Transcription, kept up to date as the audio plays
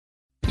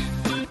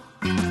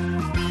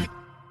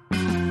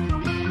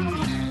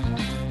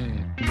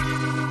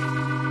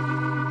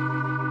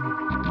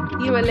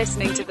You are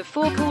listening to the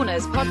Four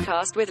Corners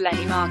podcast with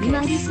Lenny Marcus. You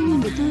are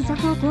listening to the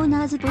Four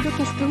Corners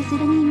podcast with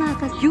Lenny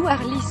Marcus. You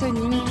are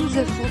listening to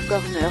the Four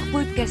Corners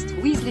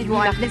podcast with Lenny You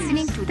are Marcus.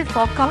 listening to the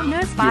Four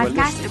Corners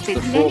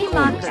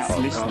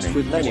podcast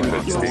with Lenny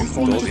Marcus. You are listening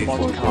to the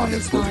Four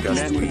Corners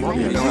podcast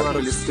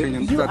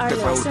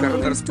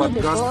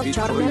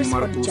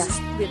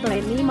with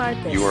Lenny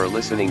Marcus. You are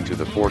listening to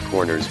the Four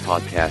Corners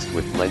podcast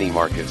with Lenny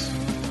Marcus.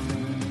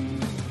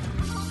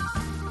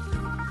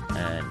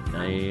 And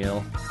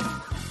Neil.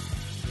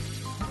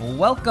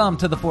 Welcome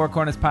to the Four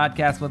Corners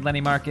podcast with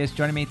Lenny Marcus.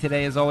 Joining me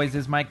today, as always,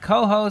 is my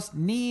co-host,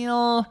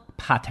 Neil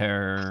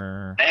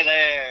Potter. Hey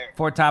there.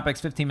 4 topics,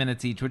 15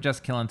 minutes each. We're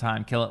just killing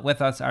time. Kill it with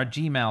us. Our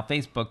Gmail,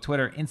 Facebook,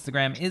 Twitter,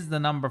 Instagram is the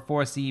number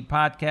 4C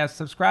podcast.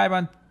 Subscribe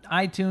on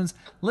iTunes.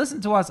 Listen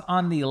to us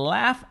on the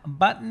Laugh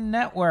Button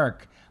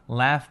Network.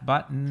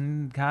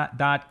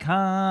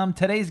 laughbutton.com.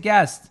 Today's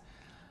guest,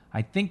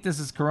 I think this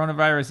is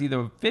coronavirus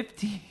either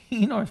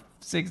 15 or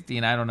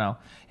 16, I don't know,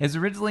 is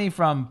originally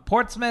from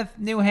Portsmouth,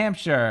 New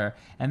Hampshire.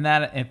 And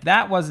that, if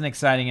that wasn't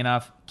exciting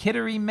enough,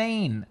 Kittery,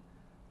 Maine.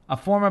 A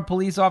former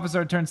police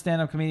officer turned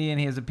stand-up comedian,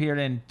 he has appeared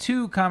in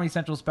 2 Comedy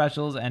Central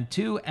specials and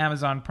 2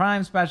 Amazon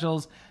Prime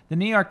specials. The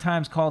New York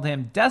Times called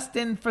him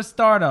destined for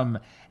stardom,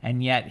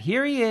 and yet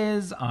here he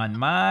is on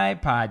my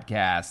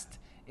podcast.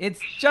 It's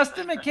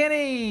Justin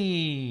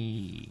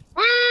McKinney.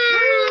 Woo!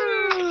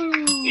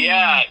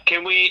 Yeah,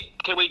 can we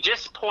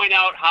just point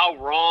out how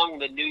wrong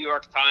the New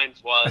York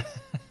Times was?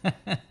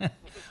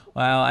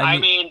 Well, I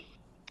mean,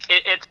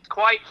 it's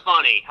quite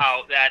funny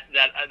how that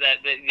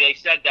they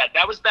said that.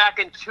 That was back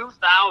in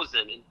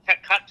 2000, and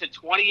cut to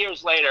 20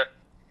 years later,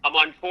 I'm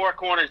on Four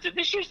Corners. Did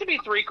this used to be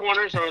 3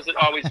 corners, or was it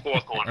always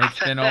 4 corners? It's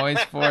been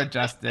always 4,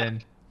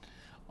 Justin.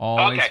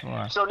 Always okay,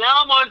 4. so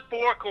now I'm on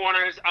Four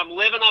Corners. I'm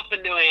living up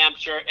in New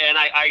Hampshire, and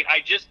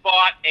I just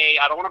bought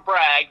I don't want to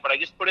brag, but I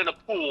just put in a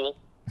pool.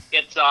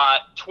 It's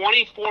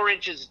 24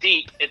 inches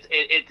deep.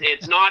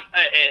 It's not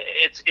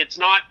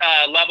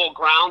level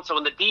ground. So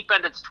in the deep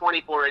end it's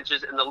 24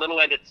 inches, and the little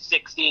end it's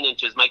 16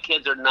 inches. My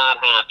kids are not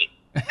happy.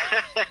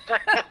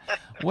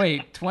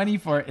 Wait,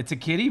 24? It's a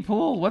kiddie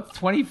pool? What's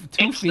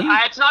 22 feet?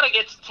 It's not.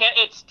 It's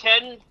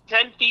 10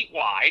 feet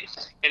wide,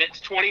 and it's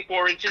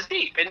 24 inches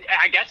deep. And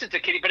I guess it's a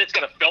kiddie, but it's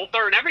got a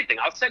filter and everything.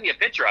 I'll send you a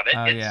picture of it.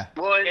 Oh, yeah.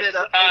 Well,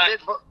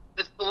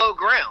 it's below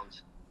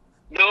ground?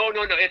 No.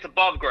 It's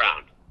above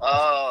ground.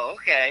 Oh,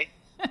 okay.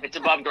 It's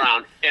above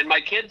ground. And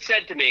my kids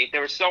said to me, they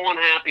were so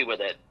unhappy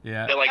with it.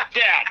 Yeah. They're like,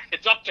 Dad,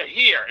 it's up to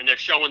here. And they're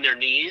showing their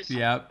knees.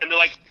 Yep. And they're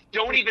like,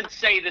 don't even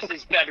say this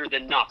is better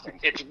than nothing.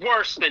 It's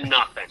worse than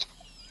nothing.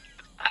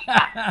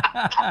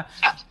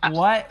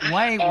 Why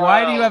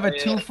do you have a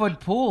 2-foot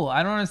pool?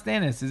 I don't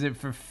understand this. Is it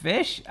for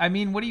fish? I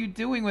mean, what are you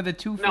doing with a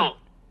 2-foot? No.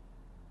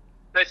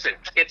 Listen,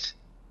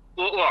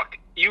 look,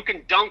 you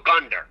can dunk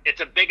under.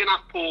 It's a big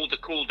enough pool to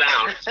cool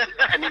down.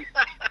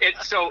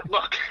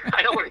 Look,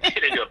 I don't want to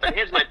get into it, but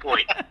here's my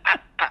point.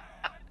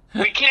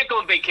 We can't go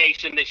on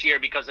vacation this year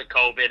because of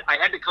COVID. I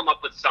had to come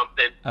up with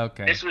something.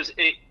 Okay. This was,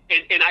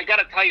 and I got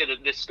to tell you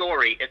this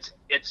story. It's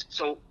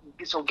so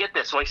get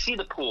this. So I see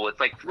the pool. It's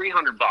like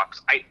 $300.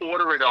 I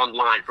order it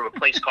online from a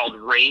place called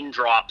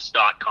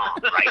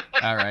raindrops.com, right?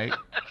 All right.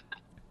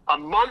 A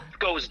month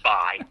goes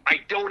by. I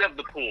don't have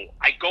the pool.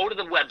 I go to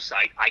the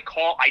website. I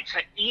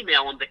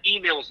email them. The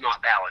email's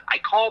not valid. I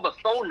call the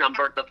phone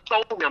number. The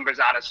phone number's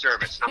out of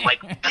service. I'm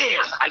like,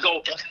 damn. I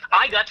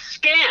got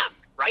scammed,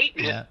 right?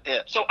 Yeah.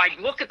 So I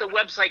look at the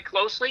website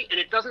closely, and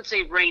it doesn't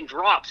say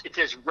raindrops. It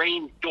says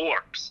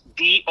raindorps,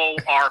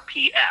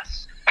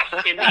 DORPS.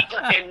 And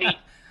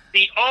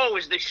the O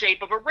is the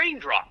shape of a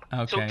raindrop.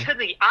 Okay. So to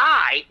the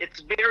eye,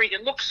 it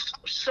looks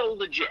so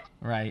legit.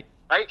 Right.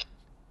 Right?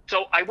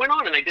 So I went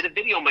on and I did a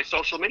video on my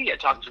social media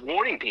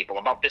warning people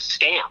about this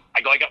scam. I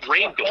got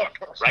Raindorp,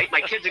 right?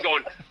 My kids are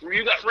going,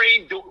 you got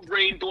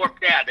Raindorp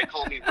Dad. They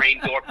call me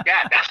Raindorp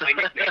Dad. That's my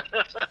nickname.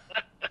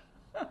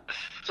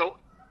 So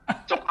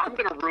I'm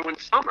going to ruin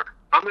summer.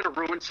 I'm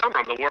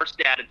the worst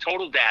dad, a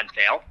total dad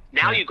fail.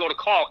 Now you go to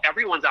call,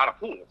 everyone's out of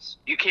pools.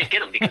 You can't get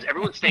them because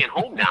everyone's staying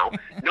home now.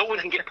 No one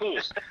can get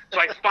pools.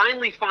 So I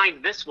finally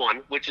find this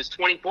one, which is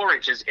 24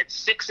 inches. It's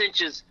 6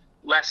 inches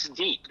less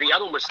deep. The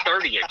other one was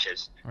 30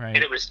 inches, right.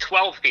 And it was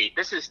 12 feet.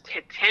 This is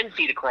 10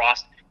 feet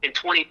across and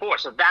 24.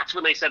 So that's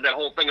when they said that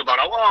whole thing about,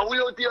 we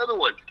want the other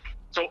one.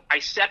 So I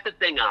set the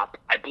thing up.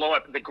 I blow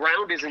up. The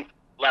ground isn't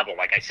level,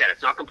 like I said.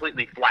 It's not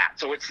completely flat.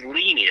 So it's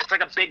leaning. It's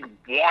like a big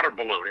water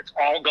balloon. It's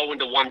all going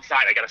to one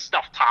side. I got to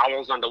stuff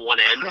towels onto one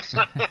end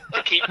to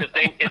keep the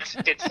thing. It's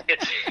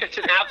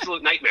an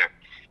absolute nightmare.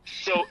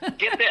 So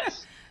get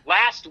this.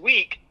 Last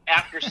week,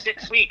 after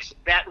 6 weeks,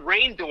 that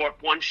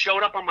Raindorp one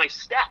showed up on my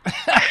steps.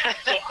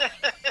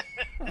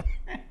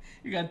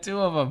 You got 2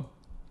 of them.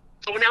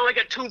 So now I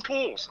got 2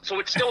 pools. So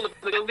it's still,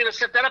 they're going to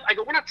set that up. I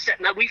go, we're not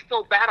setting that. We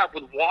filled that up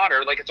with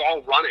water, like it's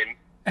all running.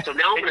 So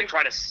now I'm going to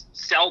try to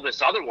sell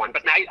this other one.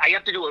 But now I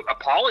have to do an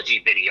apology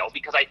video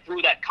because I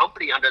threw that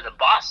company under the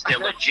bus. They're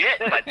legit,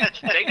 but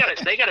they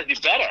got to do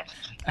better.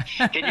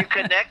 Can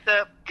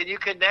you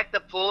connect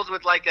the pools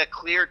with like a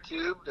clear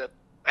tube to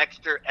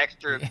extra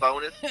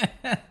bonus.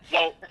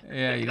 Well,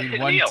 Yeah, you need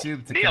one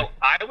tube to Neil,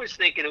 I was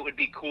thinking it would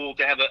be cool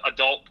to have an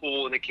adult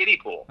pool and a kiddie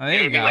pool. Oh, there you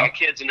It'd be go. like a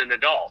kids and an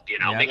adult,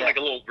 Yeah. Make it like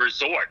a little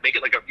resort. Make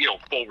it like a,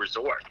 full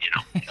resort,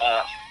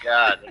 Oh,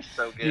 God, that's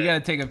so good. You got to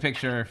take a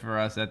picture for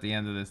us at the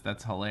end of this.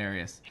 That's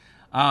hilarious.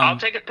 I'll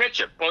take a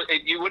picture. Well,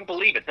 you wouldn't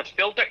believe it. The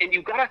filter, and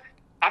you gotta.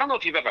 I don't know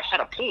if you've ever had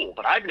a pool,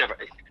 but I've never.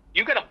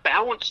 You gotta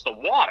balance the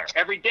water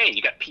every day.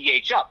 You got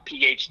pH up,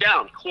 pH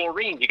down,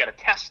 chlorine. You gotta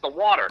test the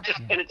water,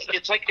 and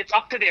it's like it's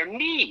up to their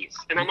knees.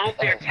 And I'm out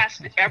there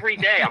testing every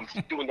day. I'm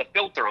doing the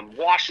filter. I'm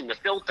washing the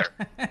filter.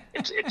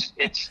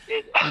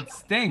 It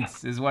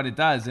stinks, is what it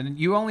does, and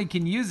you only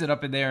can use it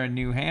up in there in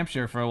New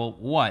Hampshire for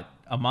what,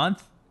 a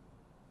month?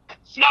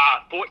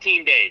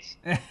 14 days.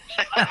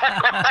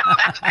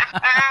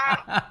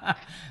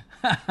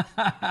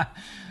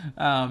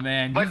 Oh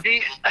man! But do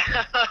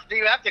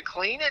you have to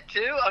clean it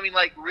too? I mean,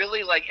 like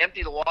really, like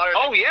empty the water.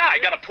 Oh yeah, I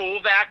got a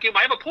pool vacuum.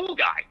 I have a pool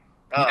guy.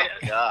 Oh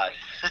God.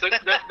 The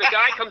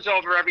guy comes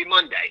over every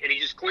Monday and he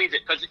just cleans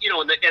it because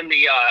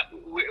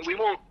we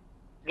won't.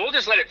 We'll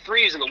just let it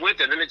freeze in the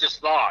winter, and then it just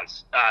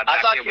thaws. I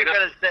thought you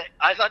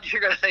were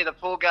gonna say the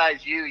pool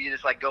guy's you. You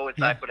just like go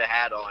inside, put a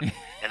hat on,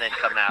 and then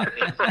come out.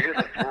 You're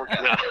the pool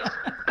guy.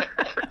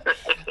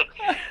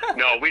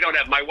 No, we don't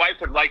have. My wife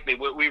would like me.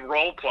 We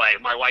role play.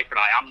 My wife and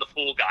I. I'm the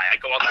pool guy. I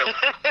go out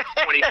to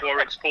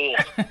 24-inch pool,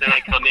 then I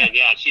come in.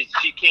 Yeah, she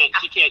can't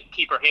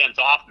keep her hands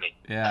off me.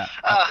 Yeah.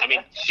 I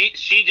mean,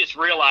 she just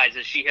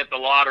realizes she hit the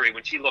lottery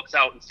when she looks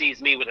out and sees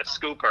me with a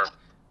scooper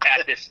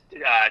at this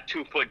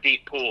 2-foot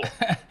deep pool.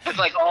 It's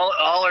like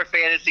all our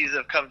fantasies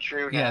have come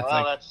true now. Yeah, it's Oh,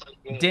 like, that's so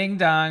good. ding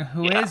dong,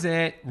 who is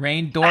it?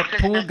 Rain Dorp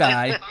pool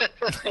guy.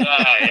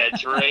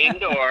 It's Rain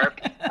Dorp.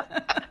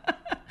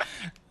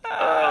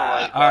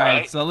 All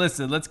right, so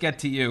listen, let's get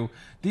to you.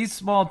 These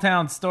small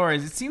town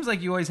stories, it seems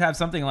like you always have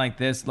something like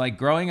this, like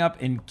growing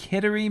up in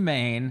Kittery,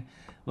 Maine,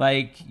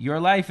 like your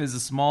life is a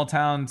small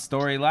town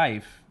story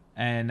life.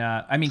 And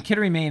I mean,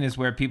 Kittery, Maine is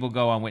where people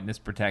go on witness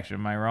protection.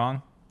 Am I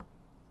wrong?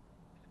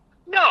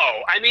 No,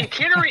 I mean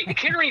Kittery,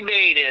 Kittery,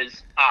 Maine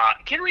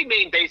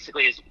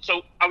basically is.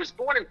 So I was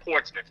born in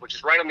Portsmouth, which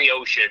is right on the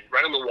ocean,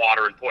 right on the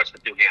water in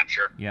Portsmouth, New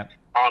Hampshire. Yep.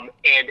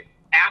 And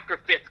after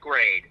 5th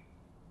grade,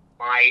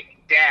 my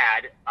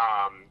dad,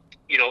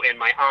 and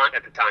my aunt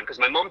at the time, because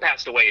my mom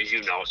passed away, as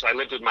you know. So I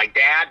lived with my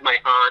dad, my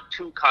aunt,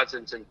 2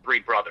 cousins, and 3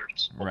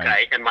 brothers. Okay,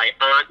 Right. And my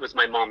aunt was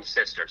my mom's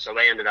sister, so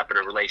they ended up in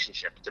a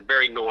relationship. It's a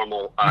very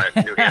normal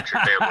New Hampshire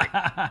family.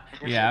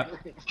 Yeah.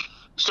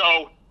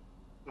 So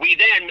we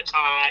then,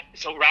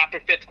 after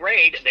 5th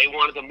grade, they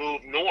wanted to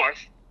move north,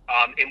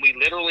 and we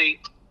literally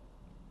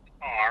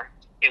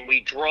we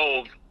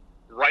drove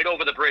right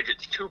over the bridge.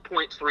 It's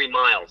 2.3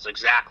 miles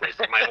exactly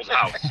from my old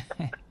house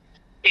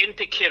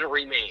into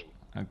Kittery, Maine.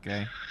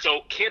 Okay.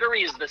 So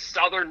Kittery is the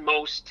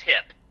southernmost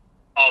tip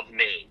of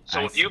Maine. So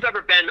I if see. you've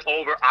ever been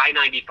over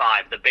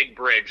I-95, the big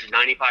bridge,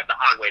 95, the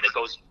highway that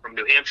goes from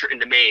New Hampshire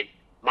into Maine,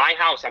 my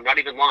house, I'm not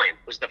even lying,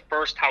 was the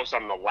first house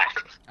on the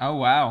left. Oh,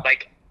 wow.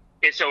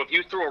 And so if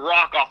you threw a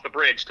rock off the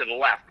bridge to the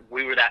left,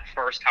 we were that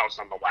first house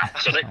on the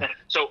left.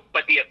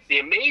 But the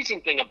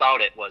amazing thing about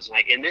it was,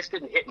 and this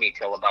didn't hit me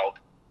till about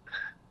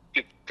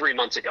 3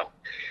 months ago,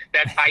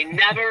 that I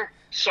never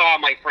saw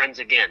my friends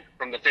again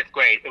from the 5th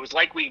grade. It was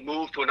like we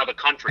moved to another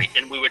country,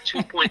 and we were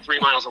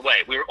 2.3 miles away.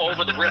 We were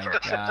over the river.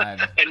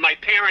 God. And my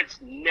parents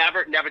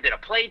never did a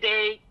play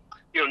date.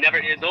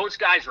 Never. Those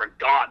guys were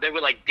gone. They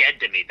were like dead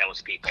to me.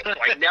 Those people. So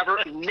I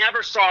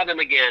never saw them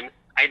again.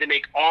 I had to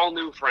make all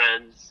new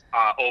friends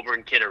over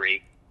in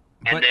Kittery,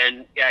 and But-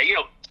 then yeah.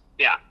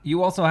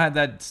 You also had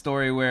that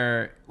story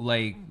where,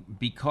 like,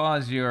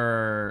 because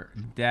your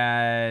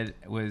dad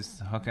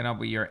was hooking up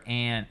with your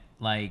aunt,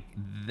 like,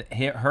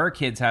 her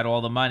kids had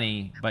all the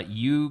money, but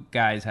you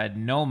guys had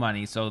no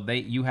money, so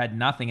you had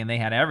nothing and they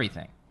had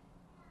everything.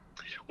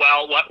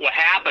 Well, what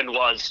happened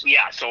was,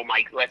 so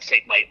let's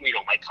take my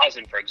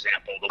cousin, for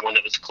example, the one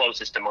that was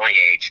closest to my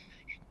age,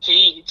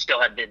 he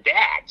still had the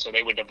dad, so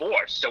they were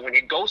divorced. So when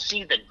he'd go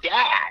see the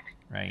dad,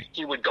 Right.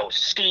 he would go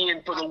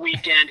skiing for the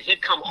weekend.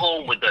 He'd come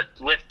home with the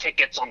lift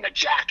tickets on the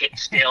jacket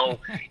still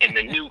and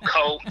the new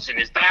coats, and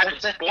his dad would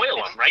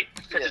spoil him, right?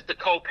 Because it's the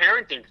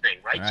co-parenting thing,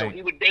 right? So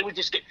Right. they would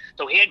just get,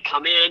 so he'd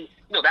come in.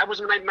 That was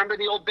when I remember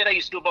the old bit I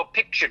used to do about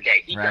picture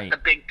day. He Right. got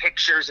the big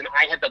pictures, and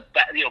I had the,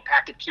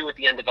 packet Q at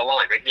the end of the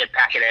line, right? He had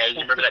packet A.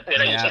 You remember that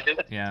bit I used to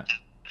do? Yeah.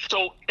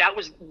 So that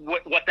was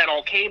what that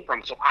all came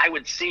from. So I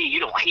would see,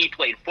 he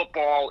played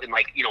football and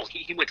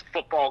he went to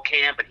football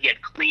camp and he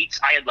had cleats.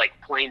 I had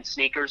plain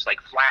sneakers,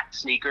 flat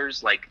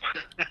sneakers,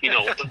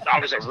 I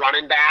was a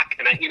running back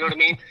and you know what I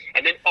mean?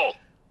 And then,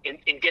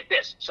 and get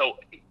this. So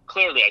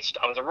clearly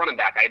I was a running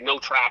back. I had no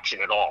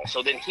traction at all.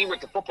 So then he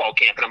went to football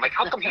camp and I'm like,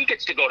 how come he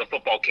gets to go to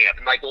football camp?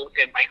 And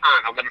and my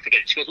aunt, I'll never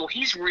forget it. She goes, well,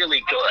 he's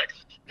really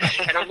good.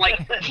 And I'm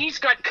like, he's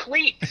got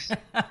cleats.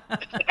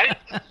 Right?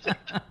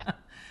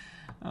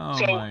 Oh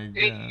So my God.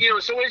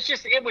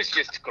 it was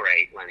just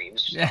great, Lenny. It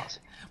was just Yeah.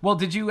 awesome. Well,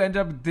 did you end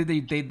up? Did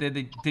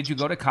you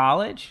go to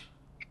college?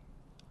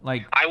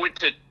 Like, I went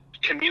to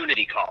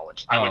community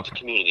college. I Oh, went to okay.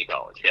 community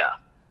college. Yeah.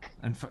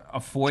 And for a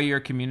 4-year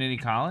community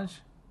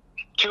college?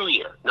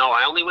 2-year. No,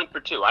 I only went for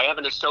 2. I have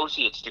an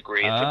associate's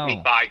degree. It took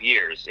me 5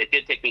 years. It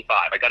did take me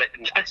 5. I got it.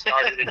 I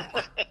started in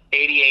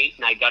 '88,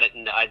 and I got it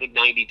in I think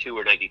 '92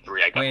 or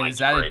 '93. I got my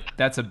degree.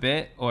 That's a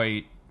bit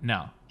or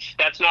no?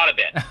 That's not a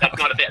bit. That's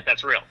not a bit.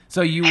 That's real.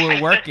 So you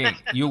were working.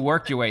 You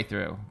worked your way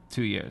through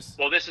 2 years.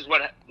 Well, this is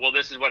what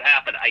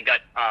happened. I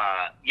got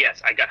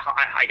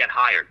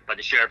hired by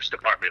the sheriff's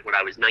department when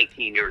I was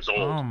 19 years old.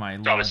 Oh my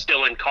Lord! So I was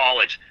still in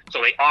college.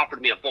 So they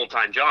offered me a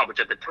full-time job, which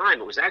at the time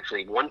it was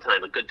actually one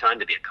time a good time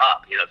to be a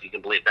cop. You know, if you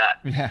can believe that.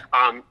 Yeah.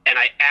 And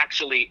I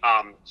actually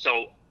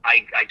so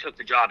I took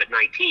the job at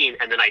 19,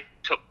 and then I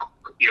took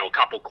a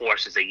couple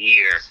courses a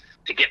year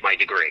to get my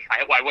degree.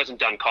 I wasn't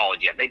done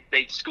college yet.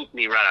 They scooped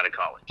me right out of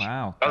college.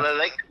 Wow.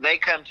 Oh, they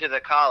come to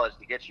the college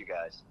to get you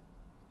guys.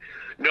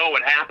 No,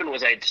 what happened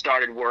was I had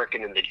started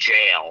working in the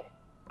jail.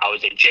 I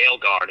was a jail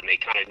guard, and they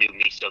kind of knew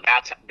me. So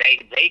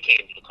they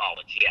came to the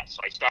college, yes.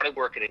 So I started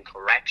working in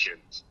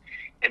corrections.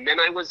 And then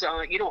I was,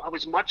 I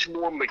was much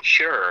more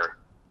mature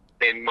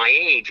than my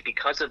age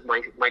because of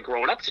my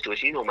growing up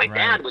situation. My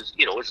dad was,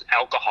 was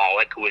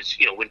alcoholic who was,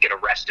 would get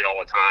arrested all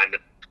the time. The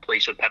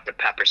police would have to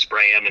pepper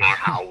spray him in our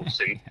house.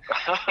 And,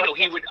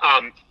 he would,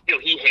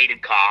 he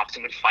hated cops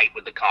and would fight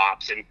with the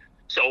cops. And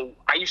so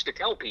I used to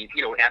tell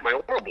people, at my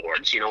oral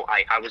boards,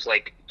 I was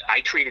like,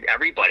 I treated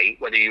everybody,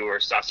 whether you were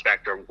a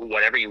suspect or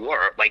whatever you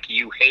were, like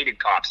you hated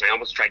cops. And I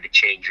almost tried to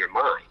change your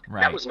mind.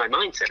 Right. That was my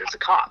mindset as a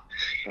cop.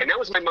 And that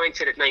was my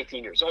mindset at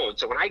 19 years old.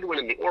 So when I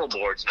went in the oral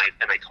boards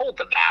and I told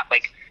them that,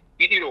 like,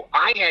 the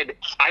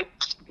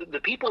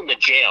people in the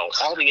jail,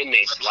 all the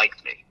inmates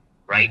liked me.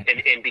 Right.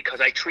 And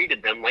because I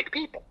treated them like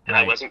people, and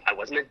I wasn't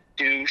a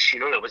douche,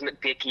 I wasn't a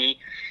dickie.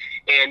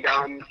 And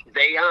and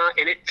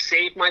it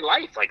saved my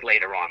life, like,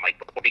 later on, like,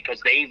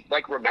 because they,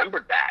 like,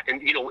 remembered that.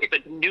 And, if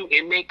a new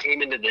inmate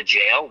came into the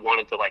jail,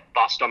 wanted to, like,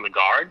 bust on the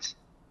guards,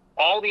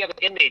 all the other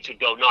inmates would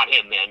go, not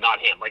him, man, not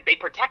him. Like, they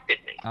protected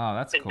me. Oh,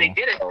 that's and cool. They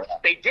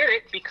did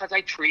it because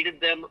I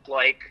treated them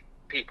like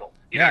people.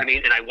 You know what I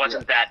mean? And I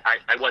wasn't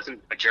I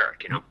wasn't a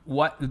jerk,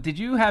 What did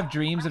you have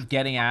dreams of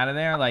getting out of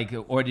there? Like,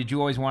 or did you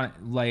always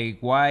want, like,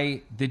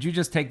 why did you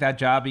just take that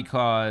job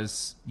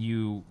because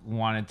you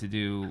wanted to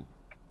do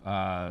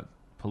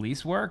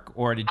police work,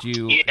 or did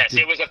you? Yes,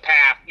 it was a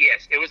path.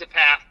 Yes, it was a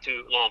path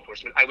to law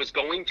enforcement. I was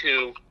going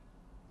to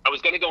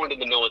go into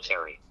the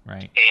military,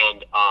 right?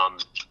 And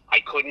I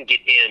couldn't get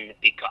in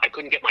because I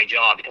couldn't get my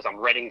job because I'm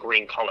red and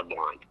green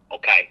colorblind.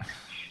 Okay,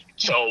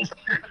 so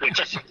which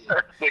is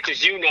are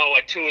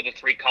 2 of the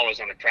 3 colors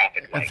on a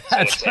traffic light.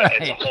 So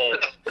it's a whole.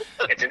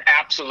 It's an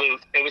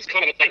absolute. It was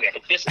kind of a thing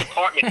that this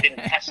department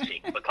didn't test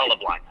me for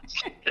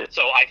colorblindness,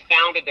 so I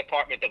found a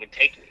department that would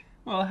take me.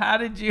 Well, how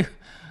could you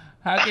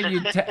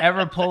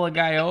ever pull a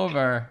guy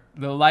over?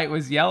 The light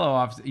was yellow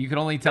off. You could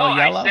only tell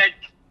yellow?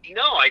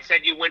 I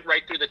said you went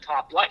right through the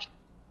top light.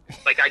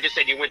 Like, I just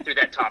said you went through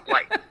that top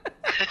light.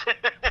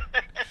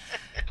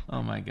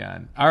 Oh, my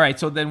God. All right,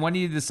 so then when do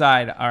you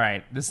decide, all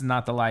right, this is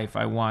not the life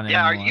I want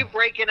anymore? Are you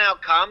breaking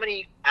out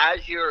comedy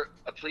as you're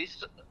a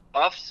police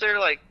officer,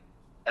 like,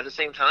 at the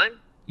same time?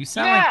 You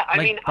sound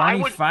like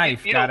Barney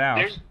Fife got out.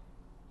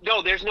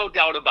 There's no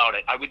doubt about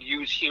it. I would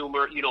use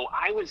humor.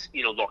 I was,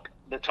 look,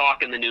 the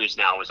talk in the news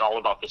now is all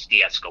about this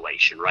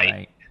de-escalation,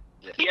 right?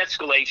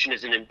 De-escalation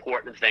is an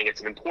important thing.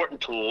 It's an important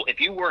tool. If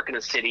you work in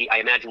a city, I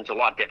imagine it's a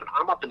lot different.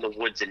 I'm up in the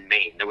woods in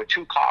Maine. There were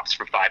 2 cops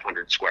for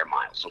 500 square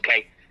miles,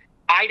 okay?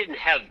 I didn't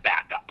have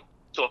backup.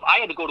 So if I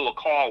had to go to a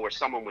call where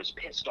someone was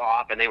pissed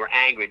off and they were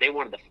angry, they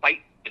wanted to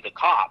fight with the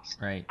cops,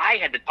 right. I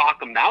had to talk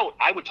them out.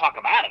 I would talk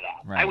them out of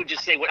that. Right. I would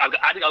just say,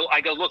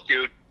 I go, look,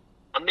 dude,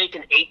 I'm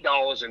making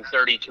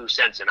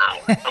 $8.32 an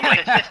hour. I'm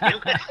like,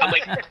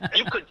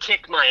 you could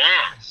kick my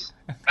ass,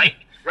 right?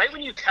 Right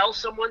when you tell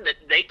someone that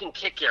they can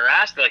kick your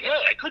ass, they're like,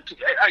 hey, I could.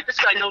 This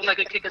guy knows I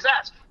could kick his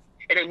ass.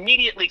 It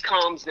immediately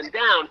calms them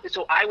down.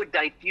 So I would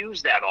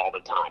diffuse that all the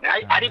time.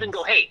 I'd even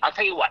go, hey, I'll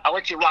tell you what, I'll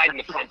let you ride in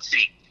the front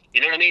seat.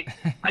 You know what I mean?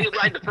 I could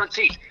ride in the front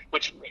seat,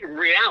 which in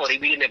reality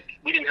we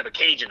didn't have a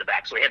cage in the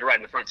back, so we had to ride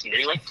in the front seat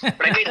anyway. But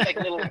I made it like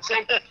a little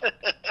incentive,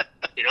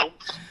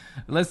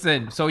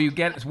 Listen, so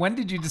when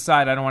did you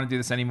decide I don't want to do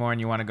this anymore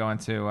and you want to go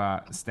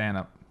into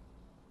stand-up?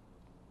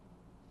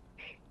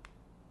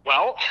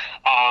 Well,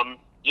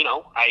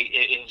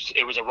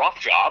 it was a rough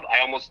job. I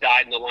almost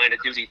died in the line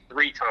of duty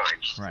 3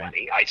 times.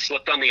 Right. I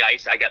slipped on the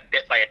ice. I got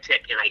bit by a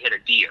tick, and I hit a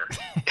deer.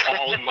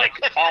 all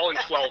in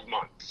 12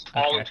 months.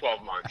 All in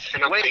 12 months.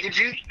 And wait, did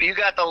you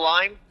got the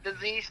Lyme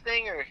disease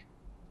thing, or?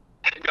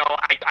 No,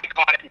 I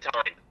caught it in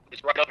time. It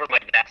was right over my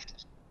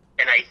vest,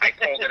 and I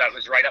pulled it. I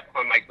was right up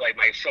on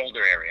my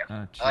shoulder area.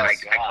 Oh,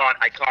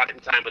 I caught it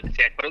in time with the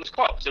tick, but it was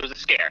close. It was a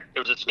scare.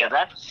 Yeah,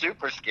 that's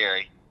super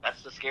scary.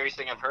 That's the scariest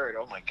thing I've heard.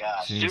 Oh my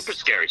gosh. Jeez. Super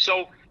scary.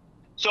 So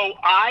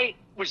I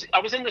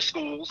was in the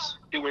schools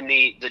doing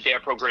the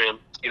DARE program,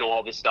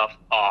 all this stuff,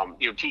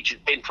 teaching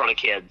in front of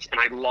kids, and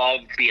I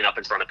love being up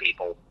in front of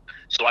people.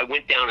 So I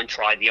went down and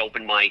tried the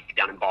open mic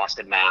down in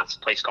Boston, Mass, a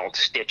place called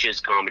Stitches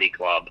Comedy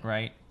Club.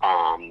 Right.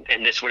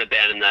 And this would have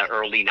been in the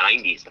early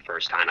 90s the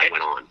first time I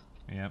went on.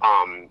 Yep.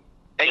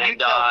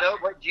 And And,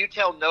 you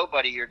tell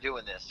nobody you're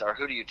doing this, or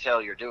who do you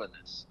tell you're doing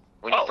this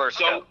when you first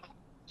go?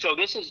 So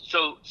this is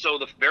so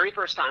the very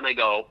first time I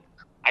go,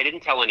 I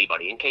didn't tell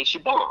anybody in case you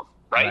bomb,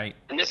 right?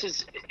 And this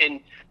is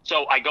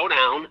so I go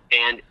down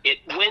and it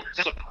went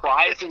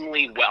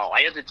surprisingly well.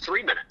 I did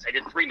 3 minutes.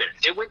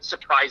 It went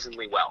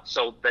surprisingly well.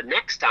 So the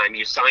next time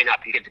you sign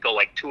up, you get to go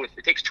like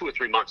it takes 2 or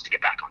 3 months to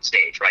get back on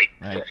stage, right?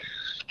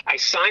 I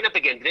sign up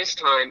again. This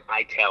time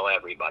I tell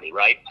everybody,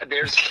 right?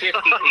 There's 50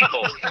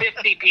 people.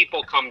 50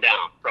 people come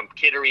down from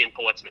Kittery and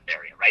Portsmouth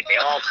area, right? They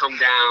all come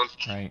down.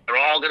 Right. They're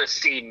all going to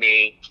see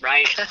me,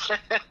 right?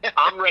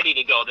 I'm ready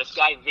to go. This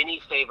guy,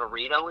 Vinny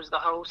Favorito, is the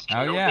host.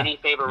 Oh, You know yeah. Vinny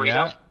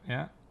Favorito?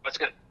 Yeah. What's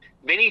good?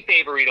 Vinny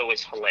Favorito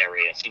is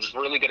hilarious. He was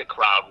really good at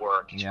crowd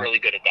work. He's really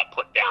good at that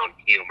put down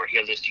humor. He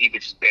would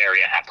just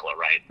bury a heckler,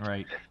 right?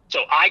 Right.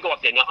 So I go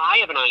up there. Now I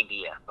have an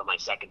idea for my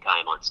second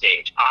time on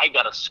stage. I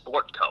got a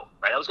sport coat,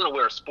 right? I was going to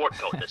wear a sport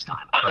coat this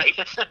time, right?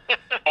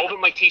 Over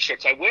my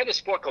t-shirt. So I wear the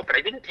sport coat, but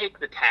I didn't take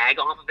the tag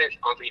off of it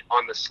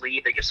on the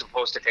sleeve that you're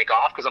supposed to take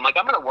off because I'm like,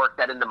 I'm going to work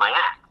that into my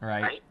act,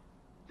 right?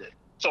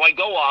 So I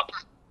go up.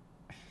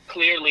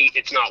 Clearly,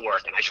 it's not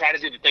working. I try to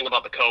do the thing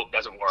about the coat,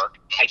 doesn't work.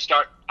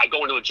 I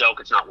go into a joke,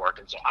 it's not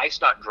working. So I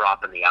start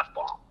dropping the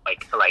F-bomb.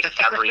 Like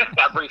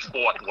every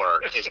fourth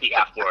word is the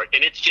F word,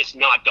 and it's just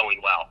not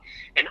going well.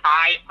 And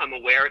I am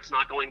aware it's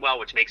not going well,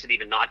 which makes it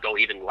even not go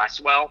even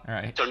less well.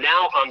 Right. So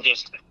now I'm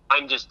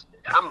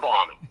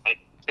bombing.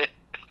 Right?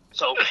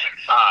 So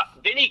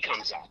Vinny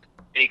comes up.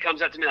 And he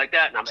comes up to me like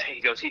that, and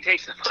he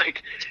takes the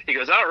mic. He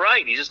goes, all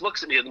right. He just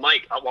looks at me with the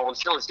mic while I'm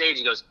still on stage.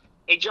 He goes,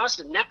 hey,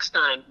 Justin, next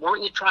time, why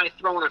don't you try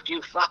throwing a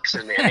few fucks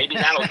in there? Maybe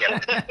that'll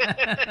get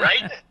it.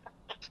 Right?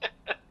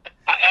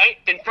 I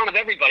in front of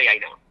everybody I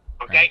know.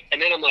 Okay? Right.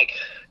 And then I'm like,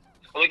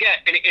 yeah.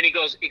 And he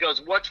goes,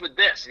 what's with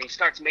this? And he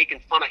starts making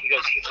fun of, he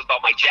goes,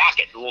 about my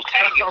jacket, the little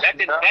tag.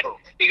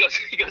 He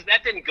goes,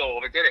 that didn't go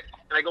over, did it?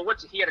 And I go,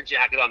 he had a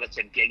jacket on that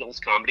said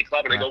Giggles Comedy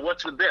Club. And I go,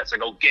 what's with this? I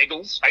go,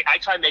 Giggles? I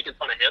try making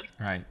fun of him.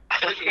 Right.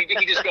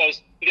 He just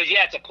goes,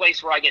 yeah, it's a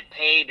place where I get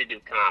paid to do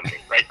comedy,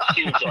 right?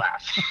 Huge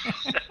laugh.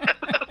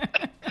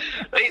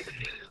 Right?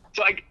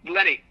 So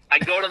Lenny, I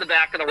go to the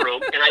back of the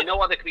room, and I know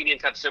other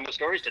comedians have similar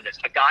stories to this.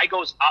 A guy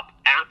goes up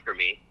after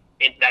me,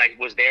 and that I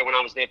was there when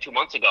I was there 2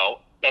 months ago,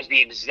 does the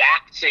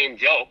exact same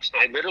jokes.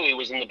 I literally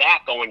was in the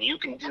back going, you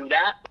can do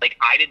that? Like,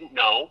 I didn't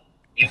know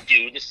you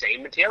do the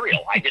same material.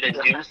 I did a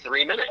new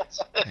 3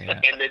 minutes. Yeah.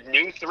 And the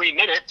new 3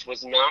 minutes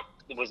was not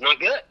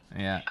good.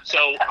 Yeah. So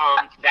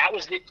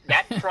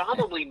that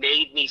probably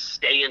made me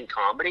stay in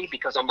comedy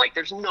because I'm like,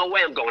 there's no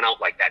way I'm going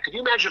out like that. Could you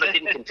imagine if I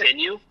didn't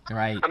continue?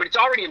 Right. I mean, it's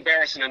already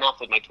embarrassing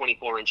enough with my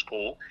 24-inch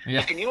pool.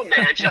 Yeah. But can you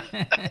imagine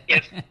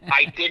if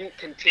I didn't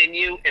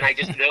continue and I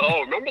just go,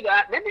 oh, remember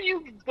that? Remember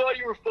you thought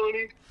you were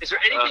funny? Is there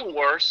anything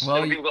worse? Well,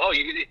 than people go,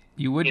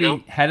 you would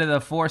be head of the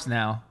force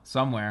now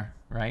somewhere,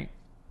 right?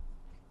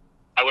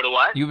 I would have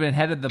what? You've been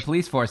head of the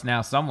police force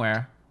now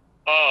somewhere.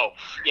 Oh,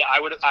 yeah, I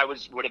would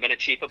have been a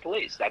chief of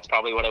police. That's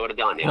probably what I would have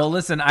done. Yeah. Well,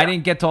 listen, I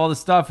didn't get to all the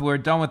stuff. We're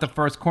done with the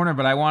first corner,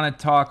 but I want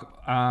to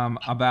talk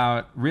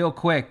about real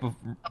quick,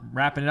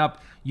 wrapping it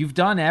up. You've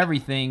done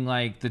everything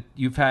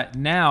you've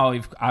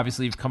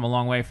come a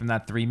long way from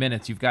that 3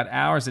 minutes. You've got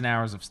hours and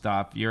hours of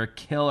stuff. You're a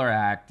killer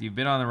act. You've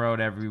been on the road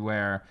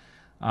everywhere.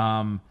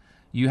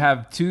 You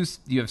have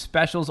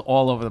specials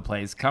all over the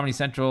place. Comedy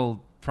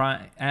Central,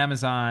 Prime,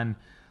 Amazon.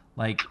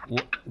 Like,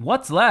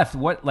 what's left?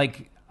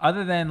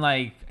 Other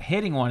than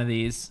hitting one of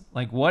these,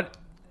 what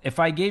if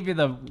I gave you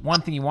the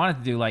one thing you wanted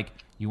to do?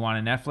 You want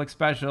a Netflix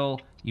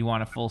special, you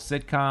want a full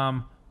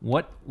sitcom.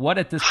 What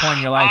at this point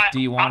in your life do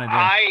you want to do?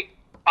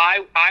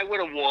 I would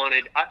have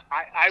wanted.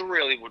 I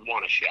really would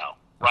want a show,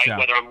 right? Show.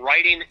 Whether I'm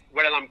writing,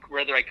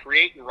 whether I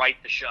create and write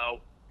the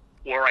show,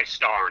 or I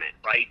star in it,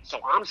 right? So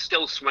I'm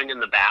still swinging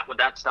the bat with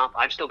that stuff.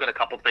 I've still got a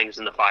couple things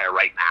in the fire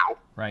right now.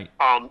 Right.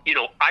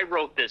 I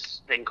wrote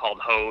this thing called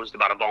Hosed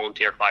about a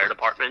volunteer fire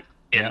department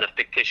in the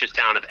fictitious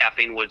town of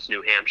Epping Woods,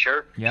 New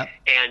Hampshire. Yep.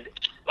 And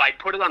I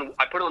put it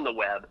on the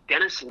web.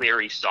 Dennis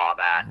Leary saw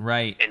that.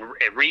 Right. And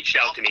reached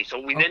out to me. So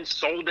we then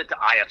sold it to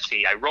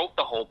IFC. I wrote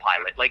the whole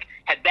pilot.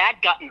 Had that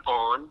gotten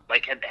on,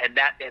 had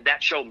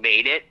that show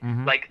made it,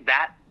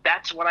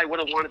 that's what I would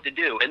have wanted to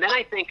do. And then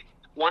I think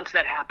once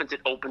that happens, it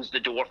opens the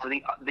door for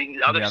the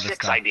other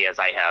six stuff. ideas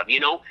I have,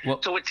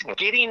 Well, so it's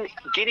getting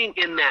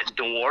in that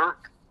door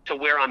to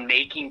where I'm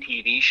making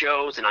TV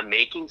shows and I'm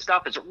making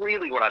stuff is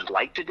really what I'd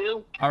like to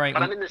do. All right.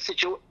 But I'm in this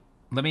situation.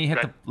 Let me hit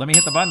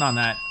the button on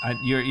that.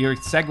 You're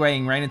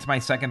segueing right into my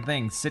second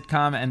thing,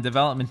 sitcom and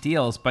development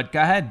deals. But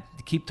go ahead,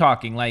 keep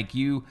talking.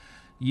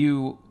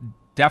 You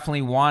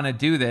definitely want to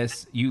do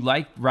this. You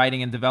like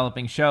writing and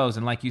developing shows,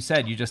 and like you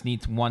said, you just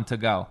need one to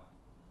go.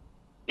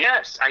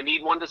 Yes, I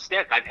need one to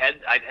stick. I've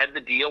had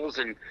the deals,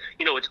 and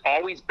it's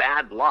always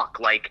bad luck.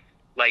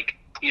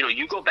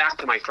 You go back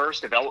to my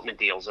first development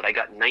deals that I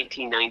got in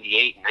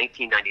 1998 and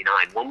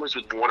 1999. One was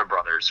with Warner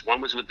Brothers. One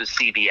was with the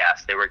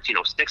CBS. They were,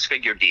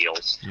 six-figure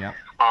deals. Yeah.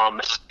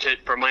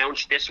 For my own,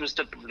 this was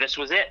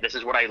it. This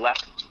is what I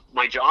left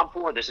my job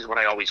for. This is what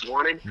I always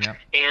wanted. Yep.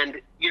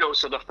 And,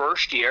 so the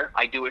first year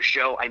I do a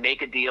show, I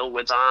make a deal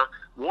with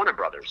Warner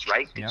Brothers,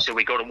 right? Yep. So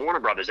we go to Warner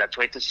Brothers. That's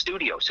why it's a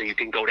studio, so you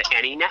can go to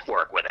any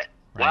network with it.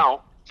 Right.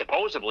 Well,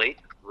 supposedly,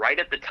 right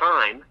at the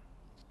time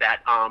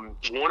that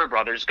Warner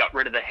Brothers got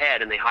rid of the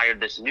head and they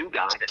hired this new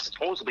guy that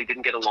supposedly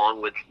didn't get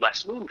along with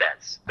Les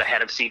Moonves, the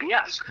head of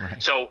CBS.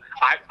 Right. So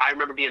I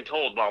remember being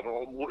told,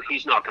 well,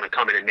 he's not going to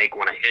come in and make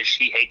one of his.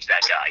 He hates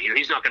that guy.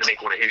 He's not going to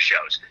make one of his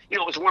shows. It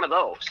was one of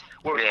those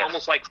where it's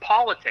almost like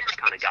politics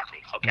kind of got me.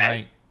 Okay.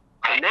 Right.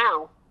 And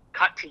now,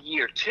 cut to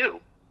year 2,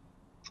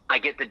 I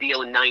get the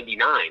deal in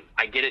 '99.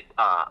 I get it.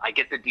 I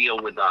get the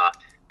deal with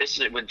this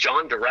is with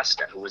John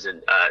DeResta, who was a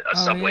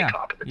subway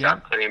cop at the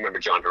time. I remember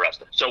John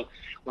DeResta. So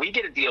we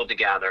get a deal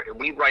together, and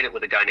we write it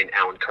with a guy named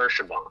Alan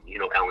Kirschenbaum. You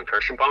know Alan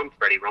Kirschenbaum,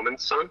 Freddie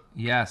Roman's son?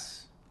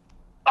 Yes.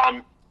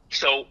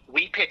 So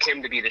we pick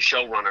him to be the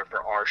showrunner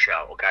for our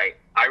show, okay?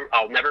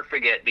 I'll never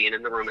forget being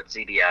in the room at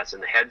CBS,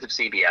 and the heads of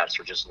CBS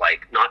were just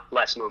like, not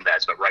Les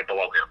Moonves, but right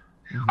below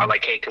him, are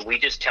like, hey, can we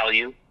just tell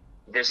you,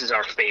 this is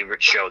our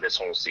favorite show this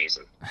whole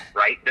season,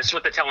 right? This is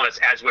what they're telling us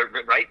as we're,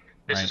 right?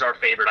 This is our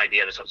favorite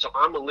idea. So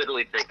I'm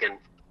literally thinking,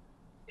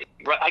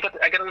 I got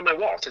it on my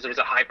wall because it was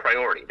a high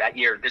priority that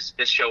year. This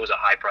show was a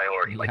high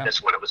priority. Like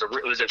this one, it was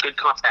a good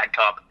cop, bad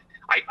cop.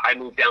 I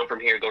moved down from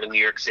here, go to New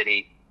York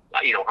City.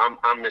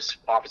 I'm this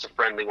officer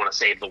friendly, want to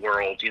save the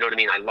world. You know what I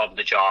mean? I love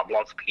the job,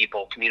 love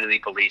people, community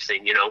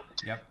policing.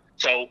 Yep.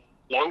 So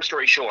long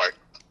story short,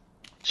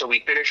 so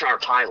we finish our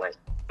pilot.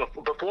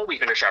 Before we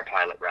finish our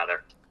pilot,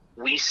 rather,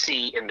 we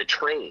see in the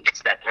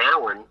trades that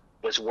Alan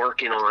was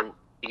working on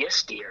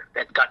Yes Dear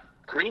that got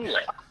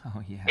greenlit.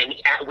 Oh, yeah. And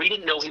we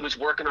didn't know he was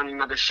working on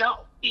another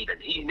show, even.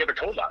 He never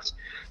told us.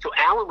 So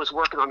Alan was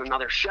working on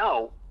another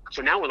show.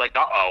 So now we're like,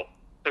 uh-oh.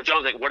 So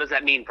John's like, what does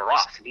that mean for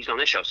us? And he's on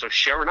this show. So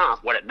sure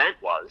enough, what it meant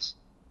was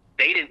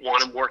they didn't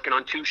want him working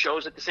on 2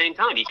 shows at the same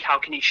time. How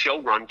can he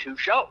show run 2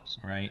 shows?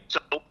 Right. So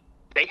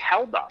they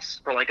held us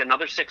for like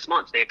another 6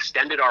 months. They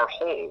extended our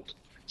hold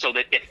so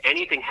that if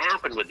anything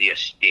happened with the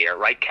year,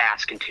 right,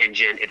 cast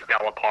contingent, it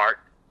fell apart,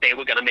 they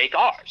were going to make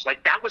ours.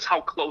 Like, that was how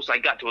close I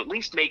got to at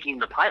least making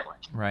the pilot.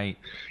 Right.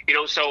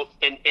 So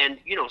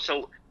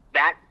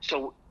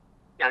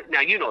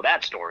now you know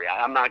that story.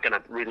 I'm not going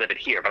to relive it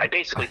here, but I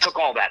basically took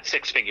all that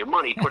 6-figure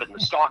money, put it in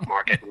the stock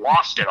market,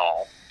 lost it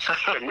all.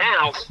 So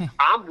now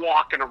I'm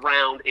walking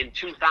around in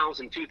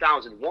 2000,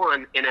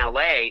 2001 in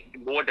LA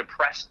more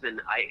depressed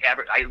than I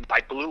ever.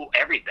 I blew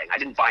everything. I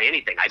didn't buy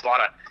anything. I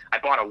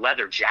bought a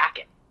leather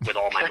jacket with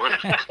all my money.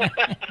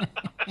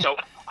 So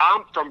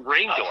I'm from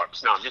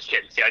Raindorps. No, I'm just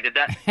kidding. See, I did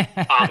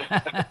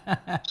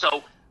that.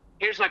 So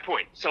here's my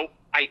point. So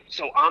I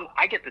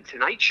get the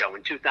Tonight Show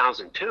in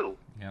 2002.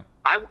 Yep.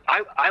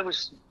 I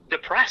was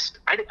depressed.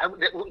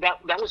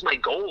 That was my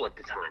goal at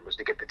the time, was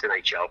to get the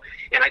Tonight Show,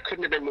 and I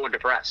couldn't have been more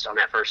depressed on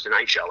that first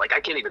Tonight Show. Like, I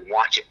can't even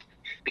watch it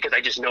because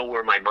I just know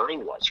where my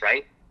mind was,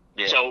 right?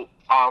 Yeah.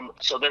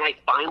 So then I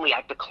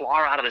have to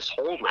claw out of this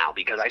hole now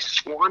because I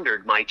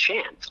squandered my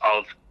chance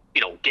of,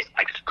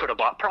 I could have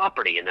bought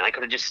property and then I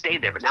could have just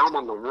stayed there. But now I'm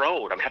on the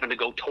road. I'm having to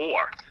go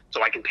tour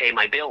so I can pay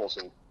my bills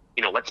and,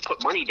 let's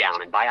put money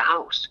down and buy a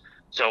house.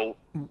 So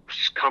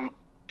come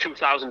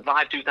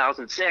 2005,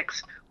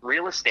 2006,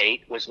 real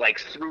estate was like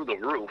through the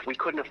roof. We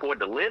couldn't afford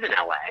to live in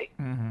LA.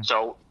 Mm-hmm.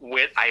 So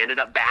I ended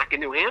up back in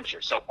New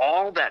Hampshire. So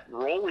all that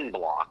rolling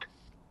block,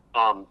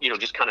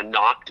 just kind of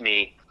knocked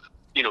me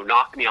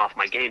off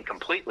my game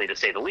completely, to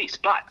say the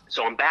least. But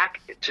so I'm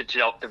back to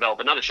develop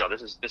another show.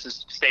 This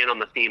is staying on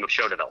the theme of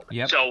show development.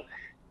 Yep. So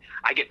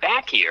I get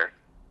back here.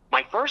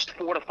 My first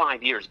 4 to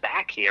 5 years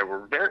back here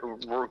were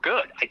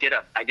good. I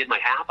did my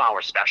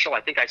half-hour special.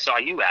 I think I saw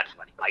you at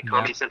like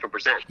Comedy Central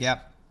Presents. Yep.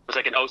 It was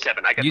like an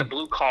 07. I got the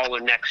blue collar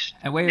next.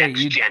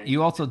 And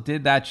you also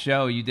did that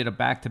show. You did a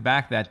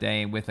back-to-back that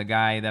day with a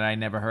guy that I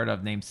never heard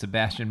of named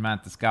Sebastian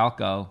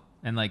Maniscalco.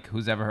 And like,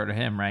 who's ever heard of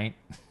him, right?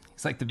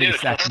 He's like the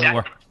biggest actor in the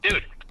world.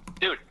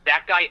 Dude,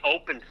 that guy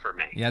opened for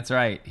me. Yeah, that's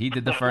right. He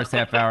did the first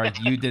half hour.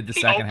 You did the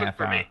second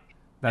half hour. Me.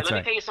 That's Let right.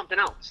 me tell you something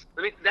else.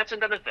 That's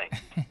another thing.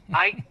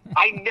 I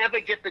never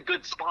get the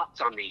good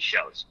spots on these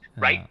shows,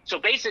 right? So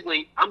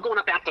basically, I'm going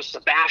up after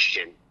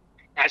Sebastian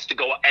has to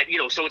go,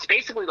 so it's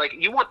basically like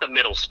you want the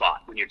middle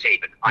spot when you're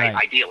taping,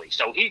 ideally.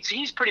 So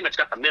he's pretty much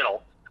got the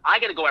middle. I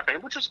got to go after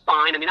him, which was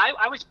fine. I mean,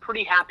 I was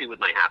pretty happy with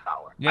my half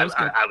hour. Yeah, it was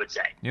good. I would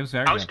say. It was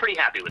very I was pretty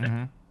happy with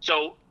it.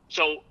 So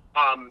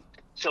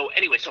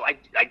anyway, so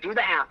I do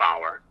the half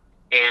hour.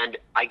 And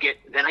I get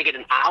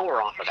an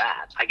hour off of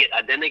that.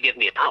 Then they give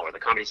me an hour, the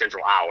Comedy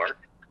Central hour.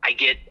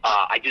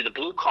 I do the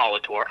blue collar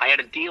tour. I had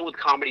a deal with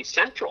Comedy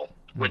Central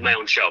with my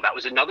own show. That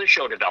was another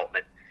show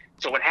development.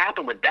 So what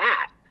happened with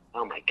that?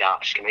 Oh my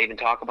gosh, can I even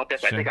talk about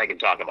this? Sure. I think I can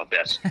talk about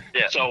this.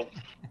 Yeah. So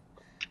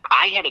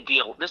I had a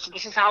deal. This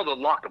is how the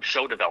luck of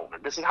show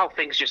development. This is how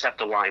things just have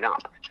to line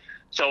up.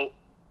 So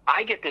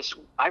I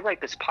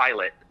write this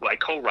pilot. Well, I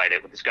co-write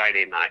it with this guy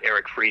named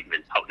Eric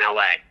Friedman out in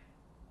LA.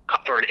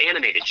 For an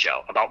animated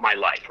show about my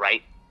life,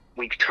 right?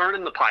 We turn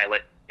in the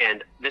pilot,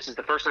 and this is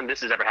the first time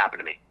this has ever happened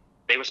to me.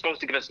 They were supposed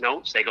to give us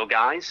notes. They go,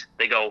 guys,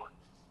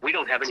 we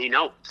don't have any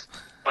notes.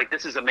 Like,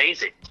 this is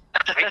amazing.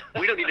 Right?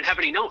 We don't even have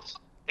any notes.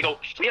 They go,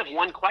 we have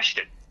one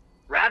question.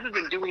 Rather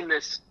than doing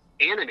this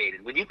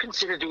animated, would you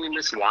consider doing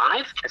this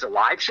live as a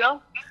live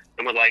show?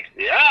 And we're like,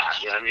 yeah,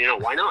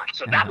 why not?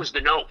 So that was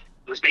the note.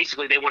 It was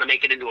basically they want to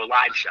make it into a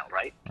live show,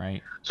 right?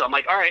 Right. So I'm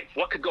like, all right,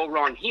 what could go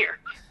wrong here?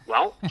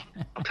 Well,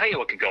 I'll tell you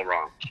what could go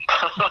wrong.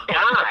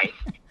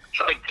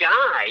 The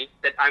guy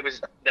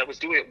that was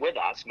doing it with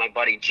us, my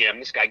buddy Jim,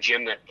 this guy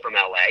Jim from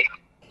LA,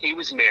 he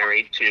was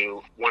married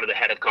to one of the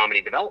head of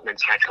comedy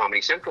developments at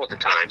Comedy Central at the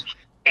time,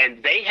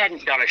 and they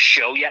hadn't done a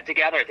show yet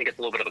together. I think it's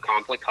a little bit of a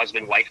conflict,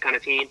 husband-wife kind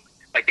of team.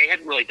 Like, they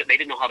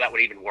didn't know how that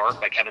would even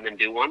work, like having them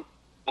do one.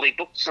 Well, they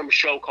booked some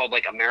show called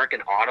like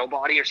American Auto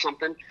Body or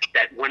something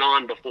that went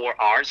on before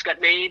ours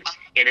got made,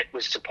 and it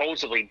was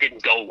supposedly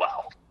didn't go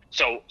well.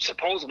 So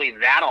supposedly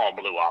that all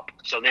blew up.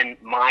 So then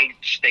my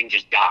thing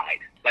just died.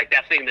 Like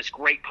that thing, this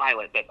great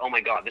pilot that, oh my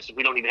God,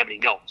 we don't even have any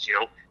notes,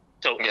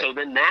 So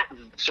then that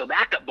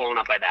got blown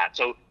up by that.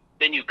 So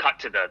then you cut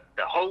to the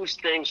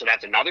host thing. So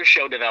that's another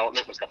show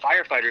development, was the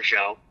firefighter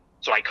show.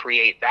 So I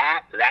create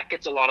that. That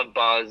gets a lot of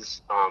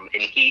buzz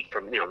and heat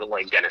from,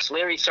 like Dennis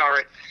Leary saw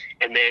it.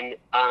 And then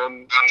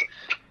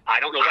I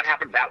don't know what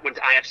happened. That went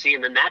to IFC,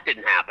 and then that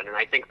didn't happen. And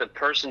I think the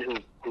person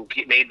who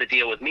made the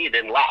deal with me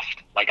then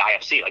left, like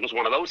IFC. Like, it was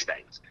one of those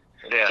things.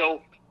 Yeah.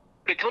 So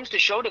if it comes to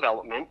show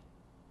development,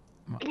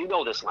 and you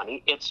know this,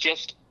 Lenny, it's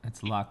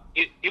luck.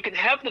 You can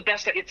have the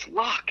best. It's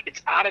luck.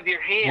 It's out of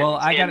your hands. Well,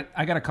 I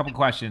got a couple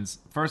questions.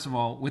 First of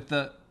all, with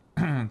the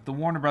the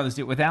Warner Brothers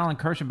deal with Alan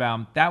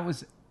Kirschenbaum, that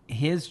was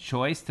his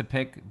choice to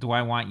pick. Do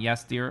I want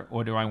Yes Dear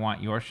or do I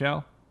want your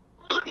show?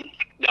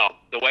 No,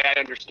 the way I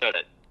understood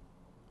it.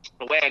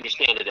 The way I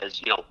understand it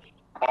is,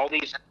 all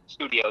these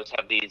studios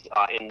have these,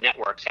 and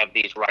networks have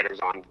these writers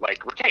on,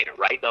 like, retainer,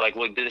 right? They're like,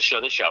 we'll do this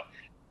show.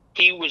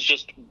 He was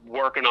just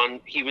working on,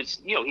 he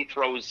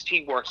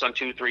works on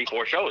 2, 3,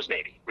 4 shows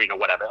maybe,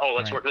 whatever. Oh,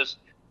 let's work this.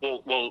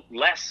 Well,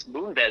 Les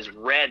Moonves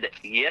read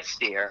Yes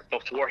Dear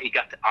before he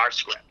got to our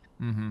script.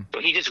 Mm-hmm. So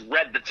he just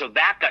read so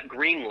that got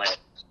greenlit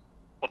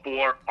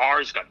before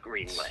ours got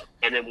greenlit.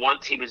 And then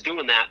once he was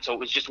doing that, so it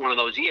was just one of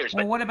those years.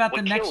 Well, what about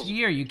the next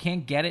year? You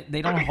can't get it?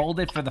 They don't hold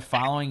it for the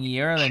following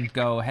year and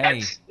go,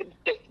 hey.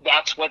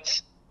 That's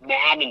what's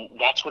maddening.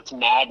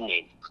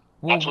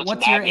 Well,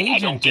 what's your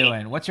agent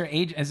doing? What's your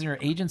agent? Is your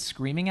agent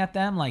screaming at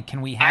them? Like,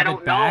 can we have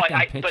it back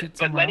and pitch it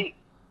somewhere?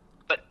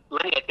 But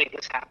Lenny, I think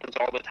this happens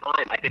all the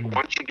time. I think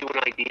once you do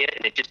an idea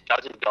and it just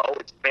doesn't go,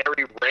 it's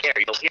very rare.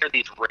 You'll hear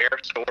these rare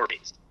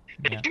stories.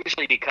 And it's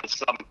usually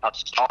because a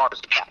star is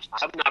attached.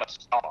 I'm not a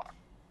star.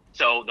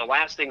 So the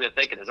last thing they're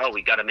thinking is,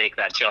 we got to make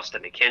that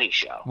Justin McKinney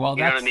show. Well,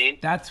 you know what I mean?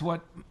 That's what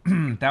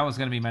that was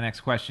going to be my next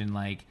question.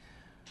 Like,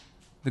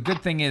 the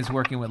good thing is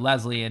working with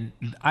Leslie, and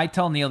I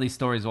tell Neil these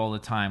stories all the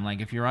time.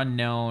 Like, if you're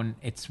unknown,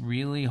 it's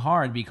really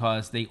hard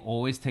because they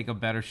always take a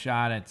better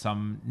shot at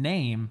some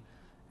name.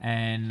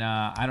 And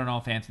I don't know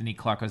if Anthony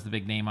Clark was the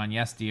big name on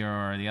Yes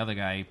Dear or the other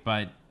guy,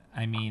 but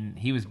I mean,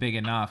 he was big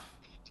enough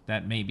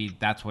that maybe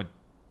that's what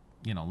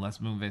Les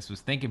Moonves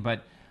was thinking.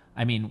 But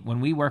I mean,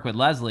 when we work with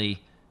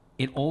Leslie,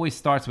 it always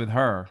starts with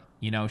her.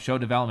 Show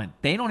development.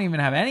 They don't even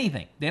have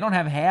anything. They don't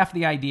have half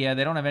the idea.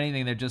 They don't have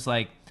anything. They're just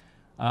like,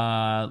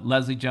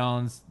 Leslie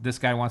Jones, this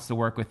guy wants to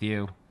work with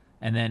you,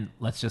 and then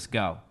let's just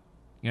go.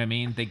 You know what I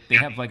mean? They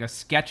have like a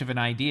sketch of an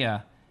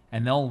idea,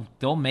 and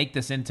they'll make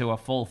this into a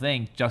full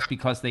thing just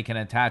because they can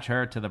attach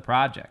her to the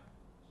project.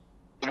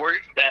 Were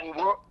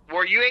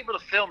you able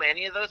to film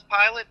any of those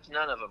pilots?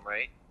 None of them,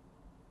 right?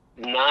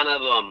 None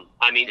of them.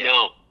 I mean,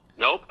 no.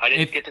 Nope, I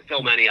didn't get to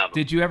film any of them.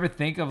 Did you ever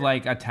think of,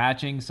 like,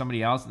 attaching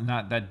somebody else,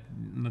 not that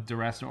the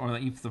director, or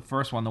like, if the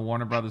first one, the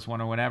Warner Brothers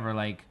one or whatever,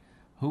 like,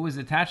 who was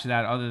attached to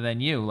that other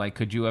than you? Like,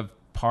 could you have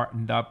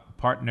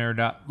partnered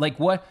up? Like,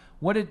 what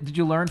did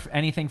you learn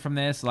anything from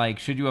this? Like,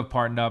 should you have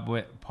partnered up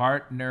with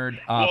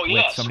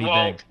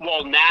somebody big?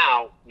 Well,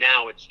 now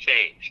it's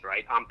changed,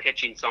 right? I'm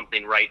pitching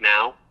something right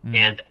now,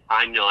 and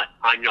I'm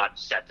not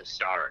set to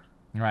start.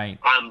 Right.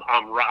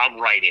 I'm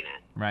writing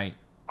it. Right.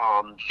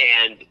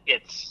 And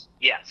it's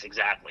yes,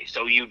 exactly.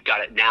 So you've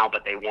got it now,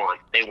 but they want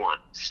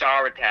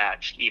star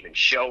attached, even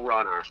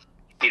showrunner,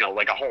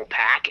 like a whole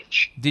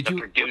package. The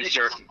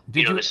producer,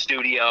 the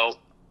studio.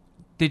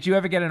 Did you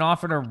ever get an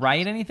offer to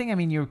write anything? I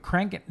mean, you're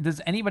cranking.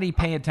 Does anybody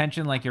pay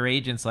attention, like your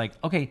agents, like,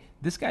 okay,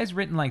 this guy's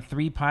written like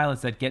 3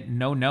 pilots that get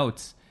no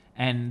notes,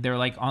 and they're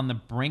like on the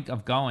brink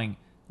of going.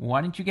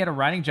 Why didn't you get a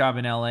writing job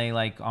in LA,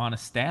 like on a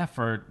staff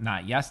for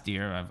not Yes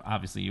Dear?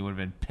 Obviously, you would have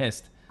been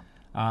pissed.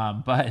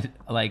 But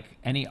like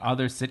any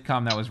other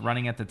sitcom that was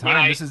running at the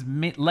time, this is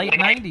late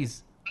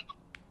 90s.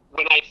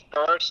 When I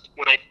first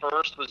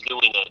was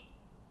doing it,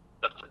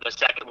 the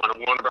second one,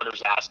 Warner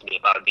Brothers asked me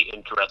if I would be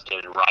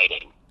interested in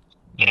writing,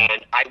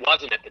 and I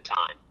wasn't at the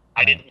time.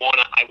 I didn't want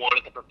to. I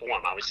wanted to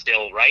perform. I was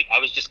still right. I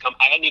was just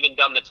I hadn't even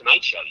done the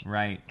Tonight Show yet.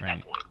 Right.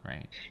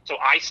 So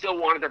I still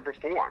wanted to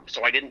perform.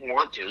 So I didn't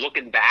want to.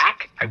 Looking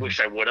back, I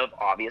wish I would have,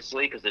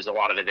 obviously, because there's a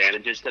lot of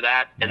advantages to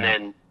that. And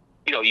then,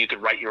 you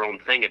could write your own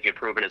thing if you're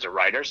proven as a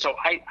writer. So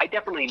I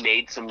definitely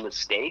made some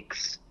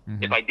mistakes.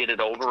 Mm-hmm. If I did it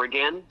over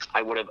again,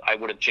 I would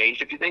have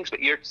changed a few things.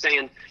 But you're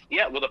saying,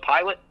 yeah, with a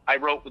pilot, I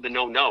wrote with the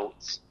no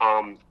notes.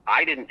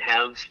 I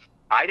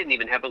didn't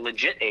even have a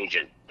legit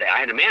agent. I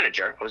had a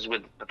manager. I was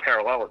with a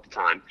Parallel at the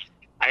time.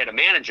 I had a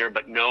manager,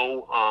 but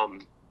no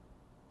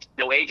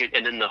agent.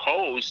 And then the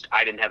host,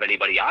 I didn't have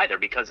anybody either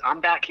because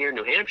I'm back here in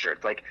New Hampshire.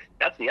 It's like,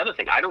 that's the other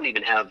thing. I don't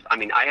even have,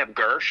 I have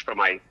Gersh for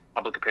my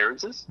public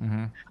appearances,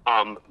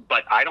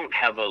 but I don't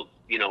have a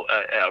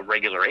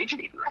regular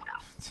agent even right now.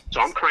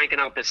 So I'm cranking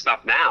out this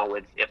stuff now.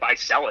 If I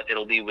sell it,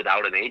 it'll be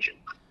without an agent.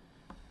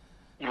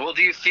 Well,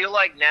 do you feel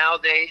like now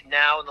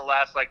in the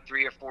last like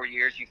 3 or 4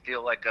 years, you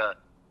feel like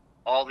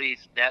all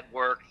these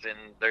networks and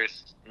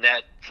there's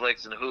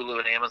Netflix and Hulu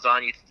and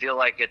Amazon, you feel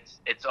like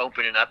it's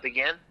opening up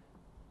again?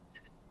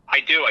 I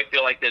do. I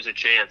feel like there's a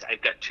chance.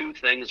 I've got 2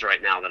 things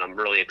right now that I'm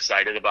really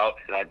excited about,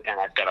 and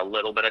I've got a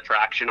little bit of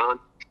traction on.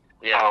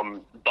 Yeah.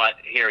 But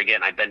here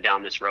again, I've been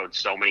down this road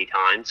so many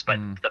times. But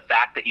the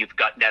fact that you've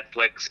got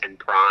Netflix and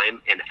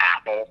Prime and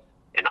Apple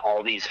and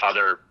all these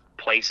other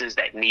places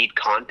that need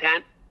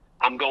content,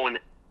 I'm going.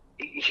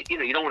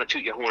 You don't want to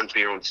toot your horn for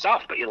your own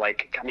stuff, but you're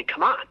like,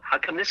 come on, how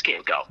come this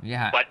can't go?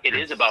 Yeah. But it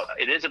is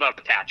about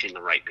attaching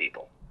the right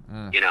people.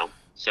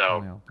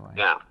 So boy.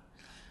 yeah.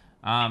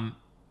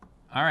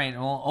 All right.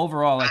 Well,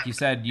 overall, like you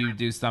said, you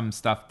do some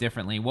stuff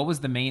differently. What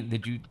was the main?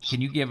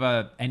 Can you give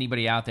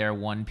anybody out there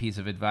one piece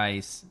of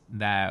advice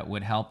that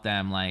would help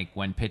them, like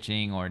when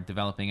pitching or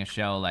developing a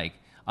show, like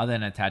other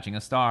than attaching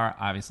a star?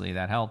 Obviously,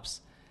 that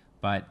helps,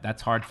 but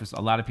that's hard for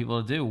a lot of people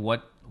to do.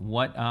 What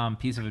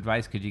piece of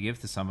advice could you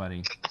give to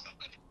somebody?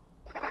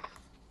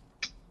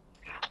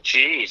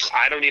 Jeez,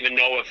 I don't even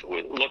know if,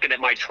 looking at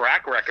my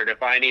track record,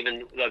 if I'm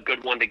even a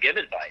good one to give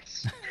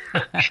advice.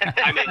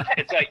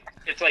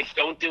 It's like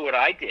don't do what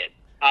I did.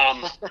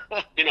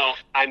 You know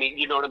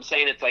what I'm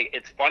saying? It's like,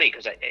 it's funny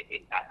because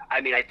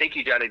I think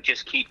you got to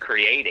just keep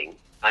creating.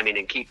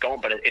 And keep going.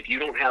 But if you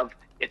don't have,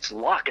 it's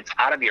luck. It's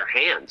out of your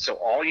hands. So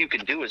all you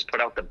can do is put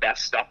out the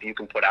best stuff you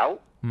can put out.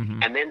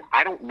 Mm-hmm. And then,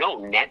 I don't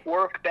know,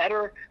 network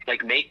better,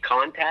 like make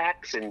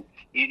contacts and,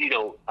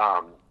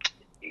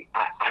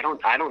 I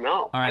don't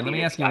know. All right, let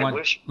me ask you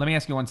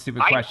one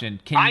stupid question.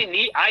 I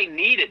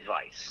need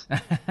advice.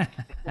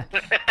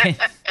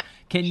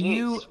 Can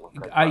you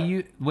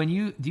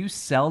do you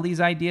sell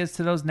these ideas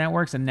to those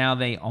networks and now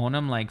they own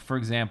them? Like, for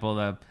example,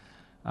 the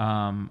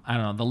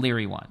the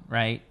Leary one,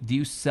 right? Do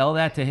you sell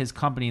that to his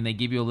company and they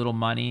give you a little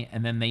money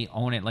and then they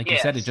own it? Like you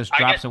said, it just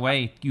drops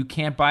away. You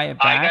can't buy it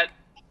back.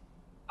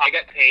 I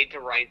got paid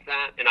to write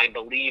that, and I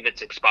believe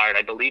it's expired.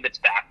 I believe it's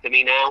back to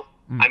me now.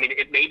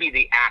 It may be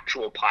the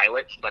actual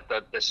pilot, but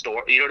the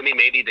story, you know what I mean?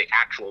 Maybe the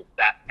actual,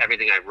 that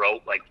everything I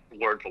wrote, like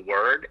word for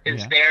word,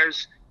 is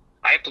theirs.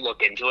 I have to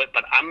look into it,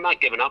 but I'm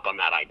not giving up on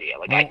that idea.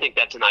 I think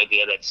that's an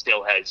idea that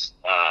still has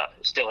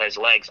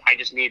legs. I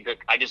just need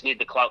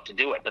the clout to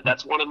do it. But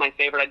that's one of my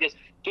favorite ideas,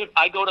 dude.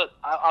 I'll go to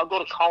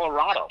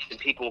Colorado, and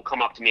people will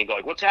come up to me and go,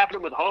 "What's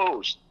happening with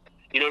Hose?"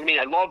 You know what I mean?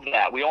 I love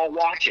that. We all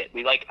watch it.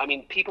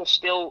 People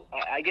still,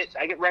 I get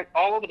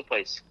all over the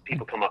place.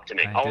 People come up to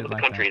me all over the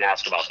country and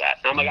ask about that.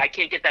 And I'm like, I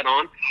can't get that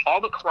on. All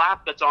the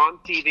crap that's on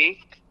TV,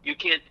 you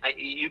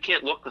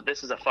can't look that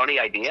this is a funny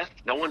idea.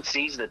 No one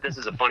sees that this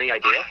is a funny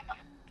idea.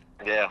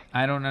 Yeah.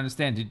 I don't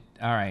understand.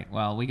 All right.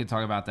 Well, we could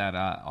talk about that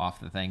off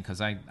the thing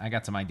because I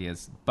got some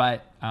ideas.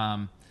 But,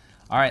 all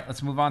right,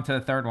 let's move on to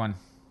the third one.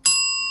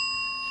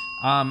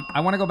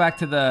 I want to go back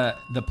to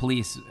the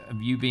police,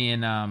 you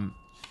being...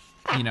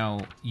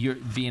 you're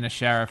being a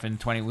sheriff in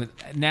 20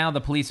 now the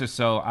police are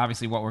so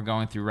obviously what we're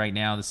going through right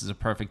now. This is a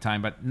perfect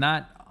time, but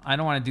I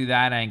don't want to do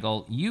that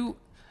angle. You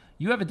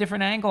have a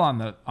different angle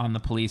on the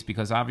police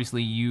because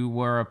obviously you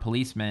were a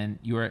policeman.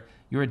 You're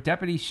a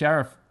deputy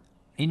sheriff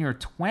in your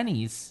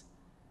 20s.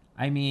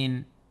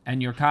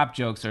 And your cop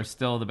jokes are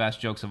still the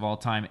best jokes of all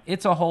time.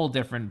 It's a whole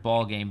different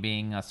ball game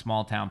being a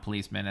small town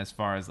policeman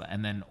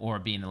or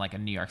being like a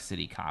New York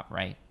City cop,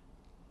 right?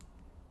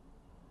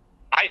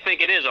 I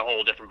think it is a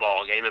whole different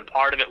ball game, and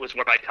part of it was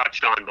what I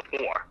touched on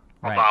before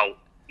right. About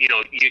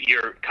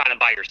you're kind of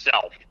by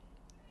yourself.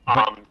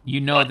 But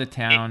the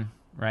town,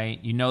 right?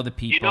 You know the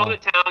people. You know the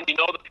town. You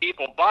know the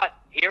people. But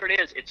here it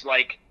is. It's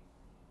like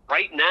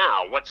right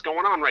now, what's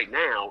going on right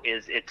now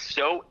is it's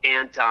so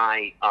there's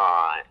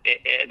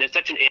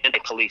such an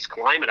anti-police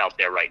climate out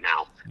there right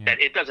now that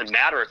it doesn't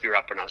matter if you're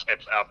up in a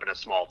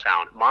small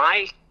town.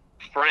 I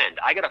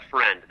got a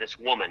friend, this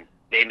woman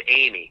named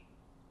Amy,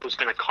 who's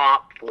been a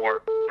cop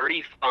for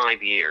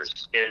 35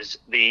 years, is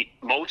the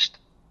most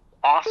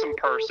awesome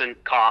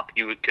cop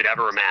you could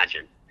ever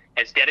imagine,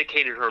 has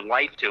dedicated her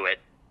life to it,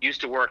 used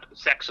to work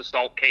sex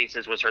assault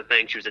cases was her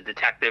thing. She was a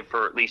detective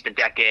for at least a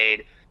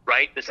decade,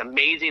 right? This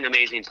amazing,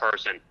 amazing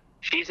person.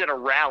 She's at a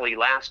rally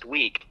last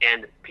week,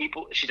 and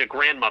she's a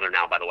grandmother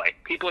now, by the way.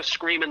 People are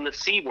screaming the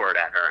C word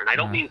at her, and I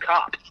don't mean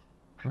cop.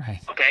 Right.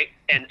 Okay?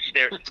 And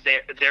they're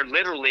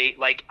literally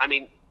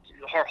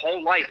her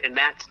whole life, and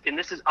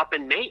this is up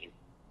in Maine.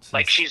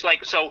 Like she's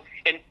like, so,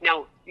 and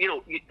now,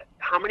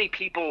 how many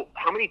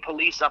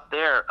police up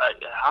there,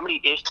 how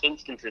many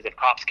instances of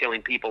cops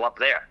killing people up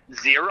there?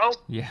 0?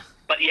 Yeah.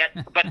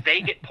 but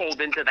they get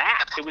pulled into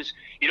that. It was,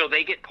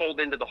 they get pulled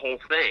into the whole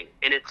thing,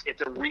 and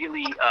it's a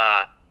really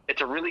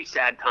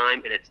sad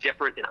time, and it's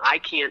different, and I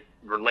can't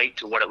relate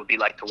to what it would be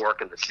like to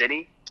work in the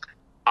city,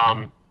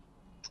 and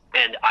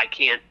I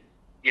can't,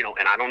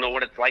 and I don't know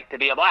what it's like to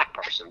be a black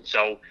person.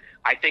 So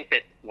I think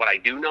that what I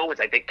do know is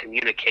I think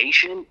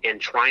communication and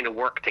trying to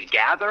work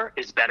together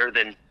is better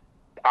than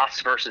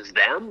us versus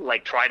them.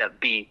 Like, try to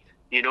be,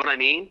 you know what I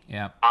mean?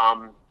 Yeah.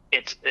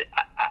 It's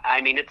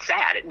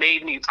sad. It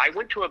made me. I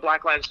went to a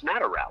Black Lives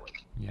Matter rally,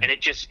 and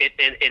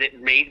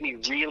it made me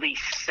really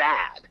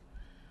sad.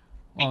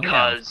 Well,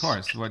 yeah, of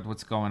course.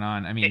 What's going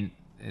on? I mean,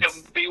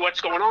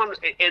 what's going on,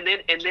 and then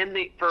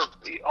it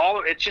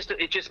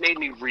just made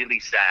me really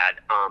sad.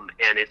 And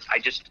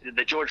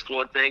the George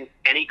Floyd thing.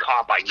 Any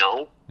cop I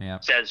know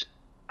says,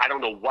 I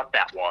don't know what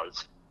that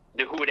was.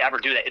 Who would ever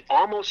do that? It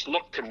almost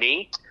looked to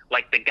me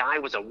like the guy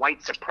was a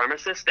white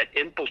supremacist that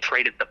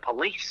infiltrated the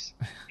police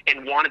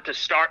and wanted to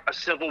start a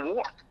civil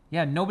war.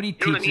 Yeah, nobody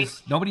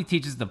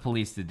teaches the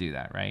police to do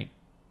that, right?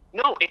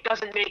 No, it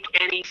doesn't make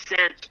any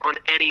sense on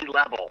any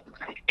level.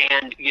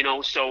 And,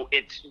 so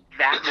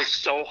that was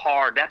so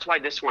hard. That's why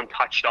this one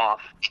touched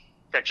off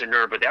such a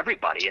nerve with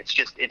everybody. It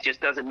just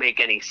doesn't make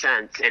any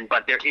sense.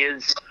 But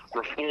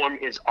reform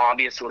is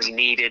obviously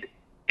needed.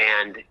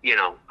 And,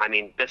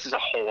 this is a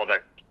whole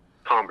other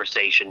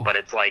conversation, but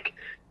it's like,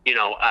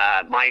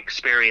 my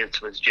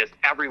experience was just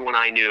everyone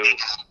I knew,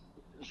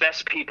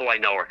 best people I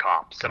know are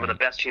cops. Some of the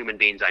best human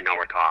beings I know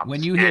are cops.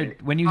 When you hear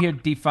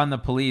defund the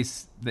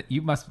police, that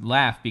you must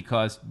laugh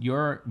because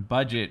your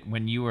budget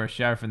when you were a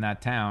sheriff in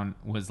that town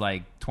was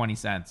like 20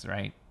 cents,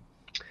 right?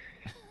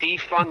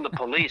 Defund the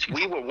police.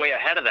 We were way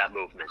ahead of that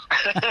movement.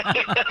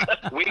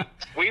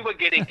 we were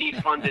getting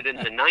defunded in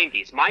the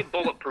 90s. My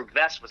bulletproof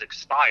vest was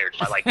expired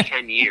by like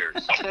 10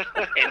 years.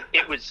 And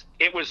it was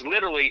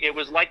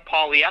like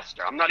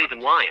polyester. I'm not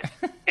even lying.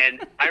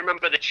 And I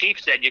remember the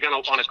chief said,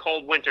 on a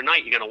cold winter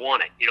night, you're going to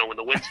want it. When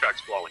the wind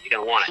starts blowing, you're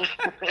going to want it.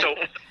 So,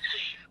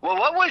 well,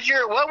 what was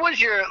your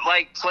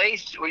like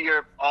place or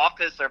your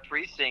office or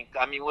precinct?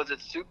 I mean, was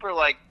it super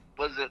like,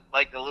 was it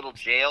like a little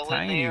jail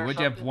tiny? in there? Would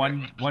you have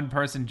one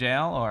person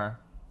jail or?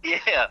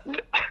 Yeah.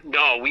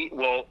 No,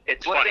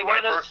 it's was funny. It one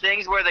of those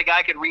things where the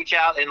guy could reach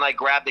out and like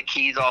grab the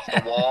keys off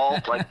the wall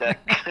like that?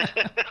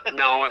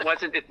 No, it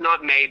wasn't. It's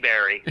not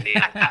Mayberry.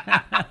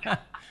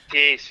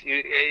 Jeez,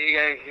 you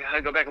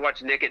gotta go back and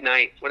watch Nick at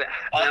Night.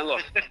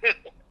 Look,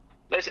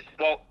 listen.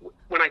 Well,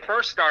 when I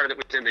first started, it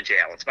was in the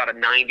jail. It's about a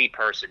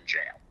 90-person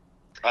jail.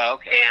 Oh,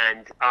 okay.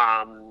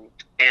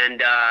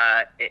 And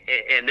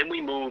then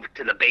we moved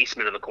to the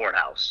basement of the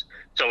courthouse.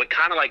 So it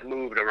kind of like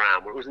moved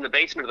around. When it was in the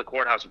basement of the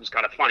courthouse, it was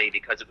kind of funny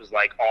because it was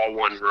like all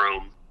one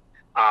room.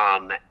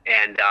 That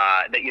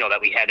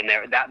we had in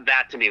there.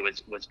 That to me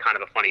was kind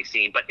of a funny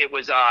scene. But it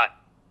was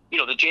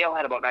the jail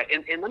had about,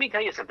 and let me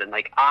tell you something.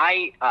 Like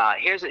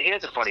here's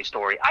a funny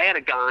story. I had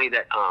a guy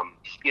that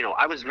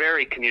I was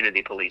very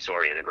community police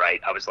oriented, right?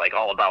 I was like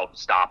all about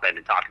stopping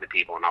and talking to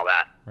people and all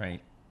that.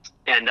 Right.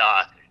 And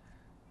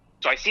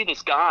so I see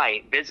this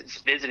guy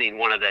visiting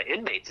one of the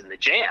inmates in the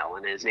jail,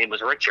 and his name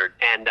was Richard,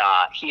 and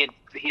he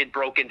had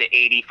broken into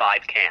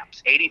 85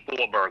 camps,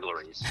 84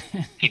 burglaries.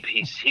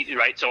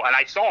 Right. So, and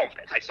I solved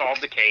it. I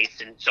solved the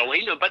case, and so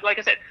but like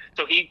I said,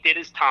 so he did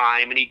his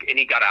time, and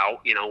he got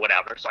out,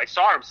 whatever. So I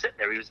saw him sitting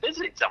there. He was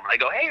visiting someone. I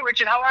go, "Hey,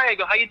 Richard, how are you?" I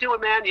go, "How you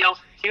doing, man?" He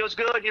goes,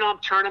 "Good. I'm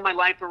turning my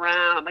life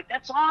around." I'm like,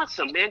 "That's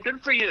awesome, man.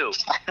 Good for you."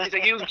 He's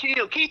like, "You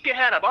keep your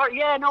head up." "All right,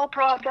 yeah, no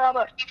problem." Blah,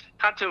 blah.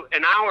 Cut to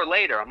an hour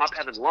later, I'm up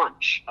having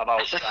lunch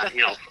about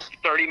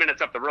 30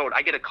 minutes up the road.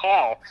 I get a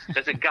call.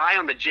 There's a guy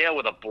on the jail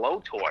with a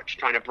blowtorch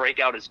trying to break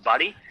out his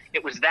buddy.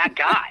 It was that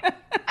guy.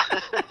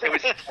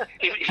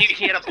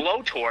 He had a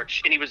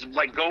blowtorch and he was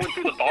like going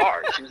through the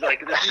bars. He was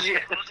like,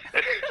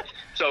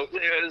 so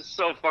it was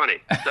so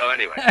funny. So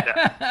anyway.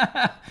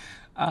 Yeah.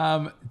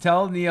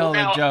 Tell Neil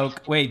a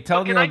joke. Wait,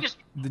 tell Neil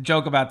the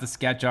joke about the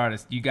sketch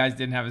artist. You guys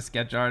didn't have a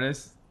sketch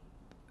artist?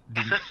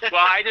 Well,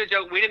 I did a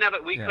joke. We didn't have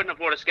it. We couldn't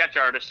afford a sketch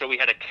artist, so we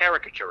had a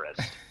caricaturist.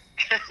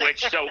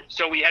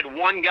 So we had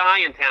one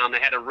guy in town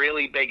that had a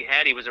really big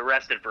head. He was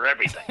arrested for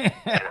everything.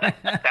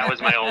 That was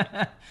my old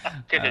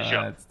tidbit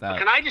show.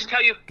 Can I just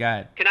tell you? Go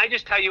ahead. Can I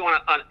just tell you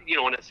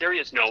on a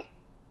serious note?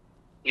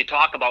 You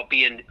talk about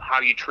being how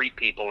you treat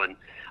people, and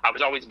I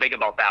was always big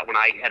about that. When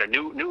I had a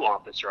new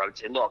officer, I would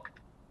say, look,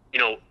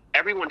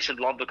 everyone should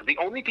love the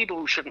only people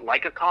who shouldn't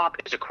like a cop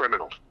is a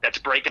criminal that's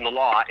breaking the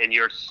law, and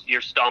you're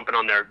stomping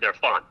on their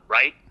fun,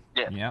 right?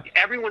 Yeah.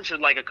 Everyone should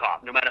like a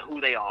cop, no matter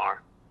who they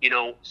are.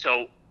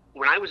 So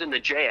when I was in the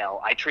jail,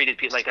 I treated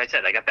people, like I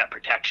said, I got that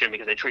protection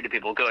because I treated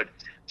people good.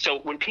 So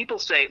when people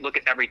say, look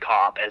at every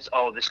cop as,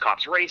 oh, this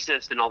cop's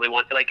racist and all they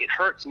want, like, it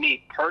hurts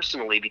me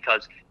personally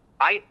because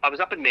I was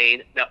up in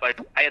Maine. I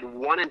had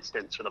one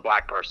instance with a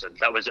black person.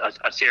 That was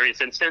a serious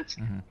instance.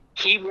 Mm-hmm.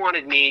 He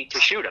wanted me to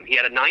shoot him. He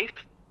had a knife.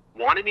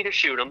 wanted me to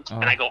shoot him,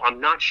 and I go, I'm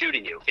not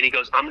shooting you. And he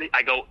goes, I'm going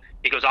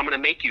to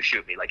make you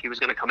shoot me. Like he was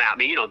going to come at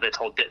me, this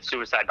whole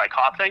suicide by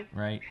cop thing.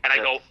 Right. And I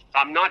go,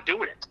 I'm not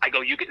doing it. I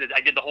go,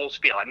 I did the whole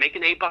spiel. I'm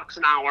making $8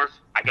 an hour.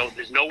 I go,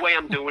 there's no way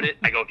I'm doing it.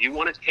 I go, if you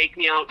want to take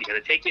me out, you're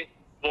going to take it.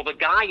 Well, the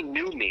guy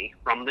knew me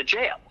from the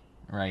jail.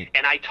 Right.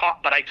 And I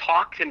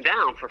talked him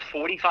down for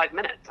 45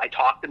 minutes. I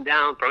talked him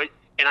down for it,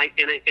 and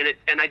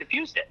I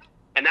diffused it.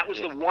 And that was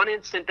the one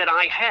instant that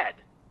I had.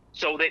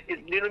 So that, you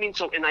know what I mean?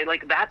 So, and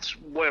that's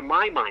where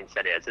my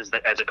mindset is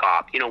that as a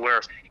cop,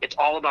 where it's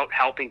all about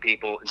helping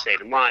people and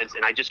saving lives.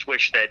 And I just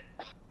wish that,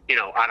 I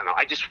don't know.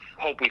 I just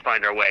hope we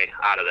find our way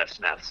out of this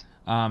mess.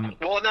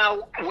 Well,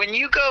 now, when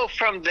you go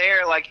from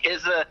there, like,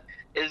 is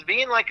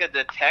being like a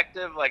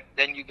detective, like,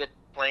 then you get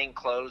plain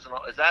clothes and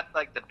all, is that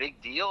like the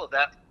big deal?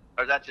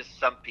 Or is that just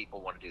some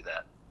people want to do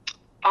that?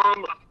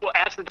 Well,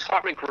 as the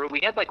department grew, we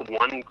had like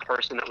one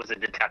person that was a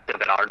detective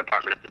at our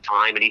department at the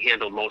time, and he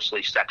handled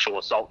mostly sexual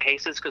assault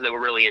cases because they were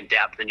really in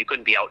depth and you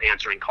couldn't be out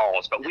answering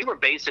calls. But we were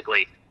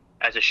basically,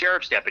 as a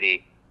sheriff's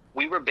deputy,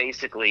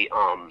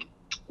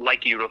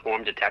 like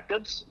uniformed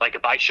detectives. Like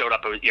if I showed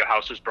up, your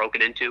house was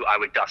broken into, I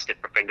would dust it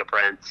for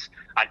fingerprints.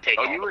 I'd take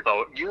you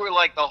were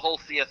like the whole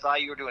CSI.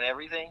 You were doing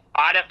everything.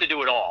 I'd have to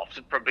do it all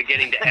from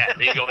beginning to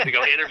end. You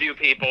go interview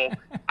people.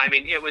 I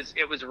mean, it was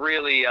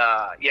really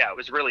it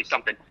was really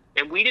something.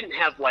 And we didn't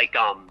have like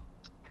an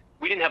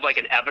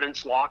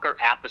evidence locker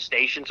at the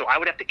station, so I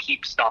would have to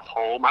keep stuff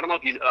home. I don't know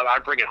if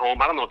I'd bring it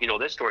home. I don't know if you know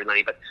this story,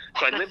 Lenny, but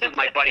so I lived with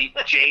my buddy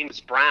James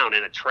Brown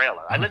in a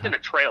trailer. I lived in a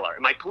trailer,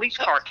 and my police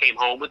car came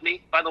home with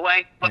me, by the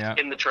way,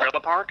 in the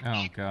trailer park.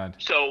 Oh God!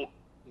 So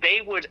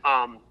they would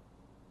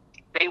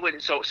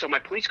so my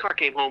police car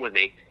came home with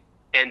me,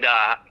 and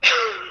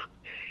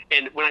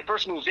and when I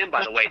first moved in,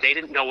 by the way, they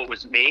didn't know it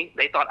was me.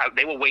 They thought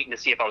they were waiting to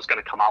see if I was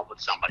going to come out with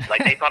somebody.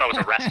 Like they thought I was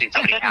arresting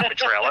somebody at the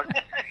trailer.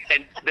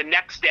 And the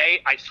next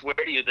day, I swear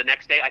to you,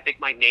 I think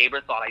my neighbor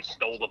thought I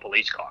stole the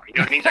police car. You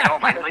know what I mean? He's like, oh,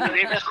 my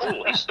neighbor's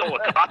cool. He stole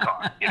a cop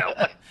car.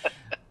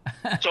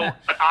 So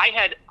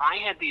I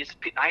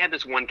had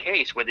this one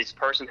case where this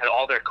person had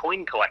all their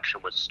coin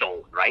collection was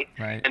stolen, right?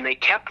 And they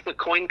kept the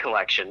coin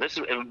collection. This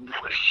is a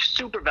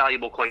super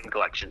valuable coin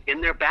collection in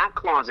their back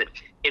closet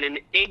in an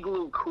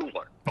igloo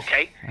cooler.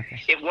 Okay.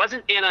 It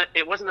wasn't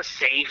a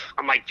safe.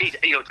 I'm like, geez,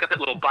 it's got that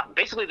little button.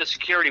 Basically, the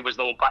security was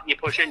the little button you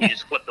push in. You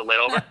just flip the lid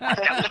over.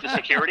 That was the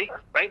security,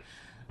 right?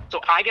 So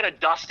I got to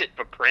dust it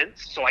for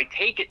prints. So I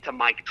take it to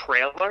my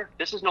trailer.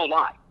 This is no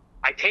lie.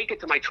 I take it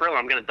to my trailer.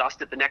 I'm going to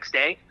dust it the next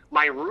day.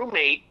 My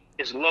roommate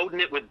is loading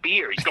it with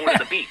beer. He's going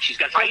to the beach. He's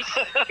got ice,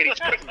 and he's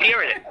putting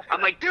beer in it.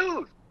 I'm like,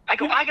 dude, I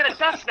got to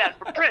dust that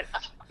for print.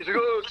 He's like,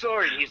 oh,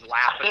 sorry. And he's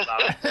laughing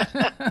about it.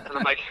 And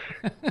I'm like,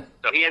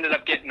 so he ended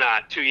up getting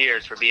 2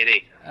 years for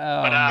B&E.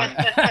 Oh,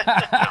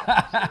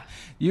 but,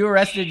 you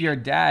arrested your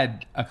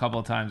dad a couple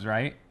of times,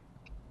 right?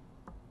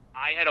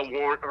 I had a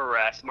warrant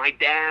arrest. My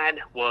dad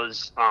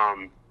was,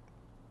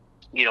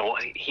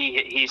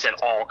 he's had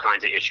all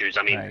kinds of issues.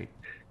 I mean,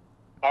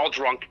 all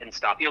drunk and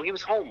stuff. He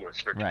was homeless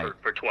for 12,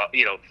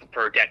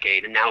 for a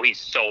decade, and now he's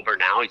sober.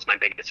 Now he's my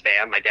biggest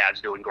fan. My dad's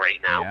doing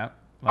great now. Yeah.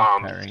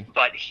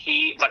 But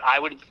I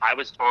would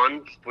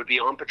be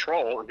on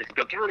patrol and they'd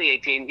go, County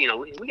 18,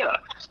 we got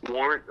a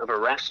warrant of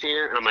arrest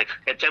here, and I'm like,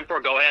 hey,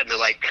 10-4, go ahead, and they're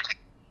like,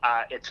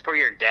 it's for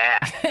your dad.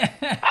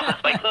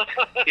 Like,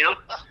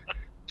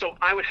 so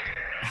I would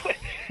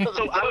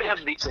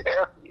have these.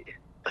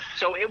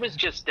 So it was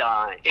just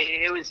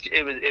it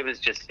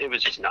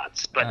was just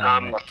nuts. But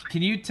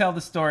can you tell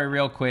the story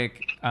real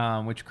quick,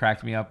 which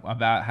cracked me up,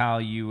 about how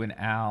you and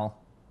Al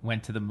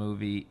went to the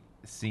movie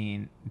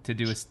scene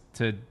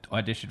to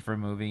audition for a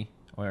movie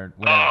or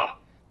whatever? Oh,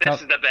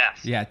 this is the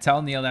best. Yeah,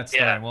 tell Neil that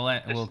story. Yeah,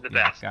 we'll the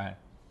best. Go ahead.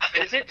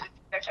 Is it?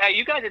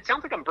 You guys, it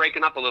sounds like I'm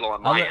breaking up a little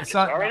on my end.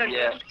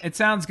 It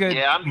sounds good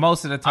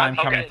most of the time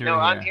coming through. No,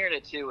 here. I'm hearing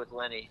it too with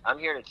Lenny. I'm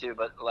hearing it too,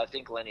 but I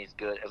think Lenny's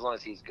good as long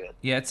as he's good.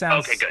 Yeah, it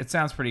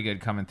sounds pretty good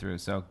coming through.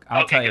 So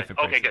I'll tell you if it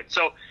breaks. Okay, good.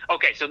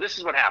 So this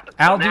is what happened.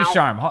 Al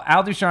Ducharme.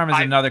 Al Ducharme is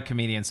another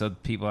comedian, so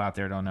people out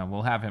there don't know.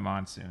 We'll have him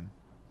on soon.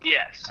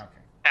 Yes. Okay.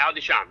 Al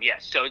Ducharme,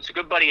 yes. So it's a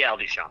good buddy, Al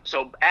Ducharme.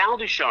 So Al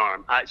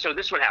Ducharme, so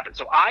this is what happened.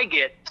 So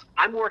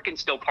I'm working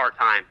still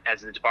part-time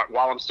as the department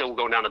while I'm still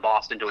going down to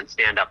Boston doing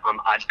stand-up.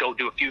 I'd go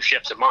do a few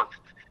shifts a month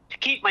to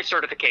keep my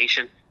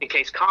certification in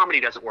case comedy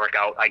doesn't work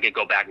out. I could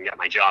go back and get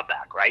my job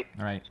back, right?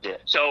 Right. Yeah.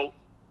 So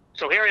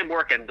here I am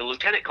working. The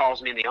lieutenant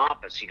calls me in the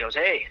office. He goes,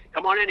 hey,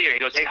 come on in here. He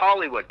goes, hey,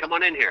 Hollywood, come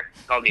on in here.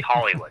 He called me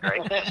Hollywood,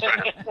 right?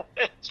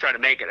 He's trying to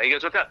make it. He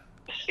goes, what's up?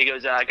 He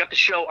goes, I got the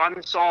show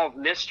Unsolved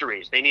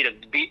Mysteries. They need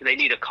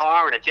a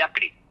car and a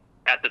deputy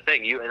at the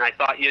thing. And I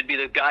thought you'd be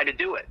the guy to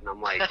do it. And I'm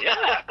like,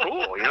 yeah,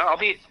 cool. I'll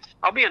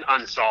be in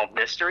Unsolved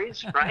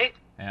Mysteries, right?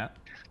 Yeah.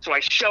 So I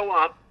show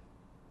up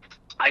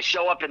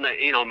in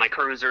the my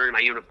cruiser and my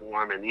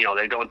uniform, and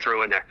they're going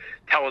through and they're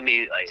telling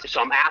me, like, so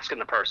I'm asking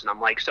the person,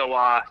 I'm like, so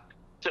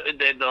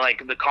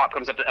the cop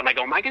comes up to, am I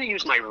going to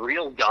use my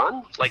real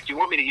gun? Like, do you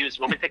want me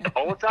to take the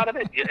bullets out of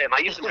it? Am I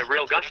using my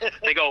real gun?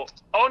 They go,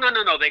 oh,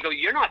 no. They go,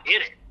 you're not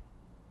in it.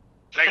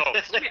 I go,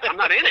 I'm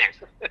not in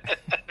it.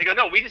 They go,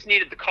 no, we just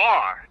needed the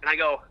car. And I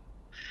go,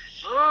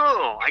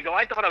 oh. I go,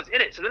 I thought I was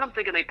in it. So then I'm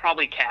thinking they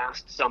probably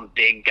cast some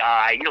big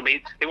guy. You know,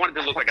 maybe they wanted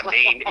to look like a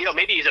main. You know,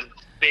 maybe he's a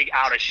big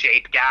out of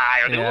shape guy,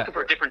 or they're looking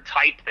for a different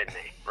type than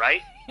me,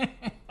 right?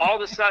 All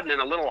of a sudden, in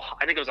a little,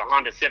 I think it was a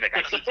Honda Civic,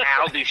 I see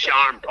Al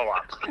Ducharme pull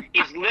up.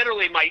 He's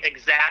literally my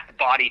exact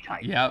body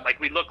type. Yep. Like,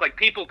 we look like,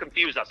 people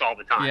confuse us all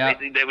the time.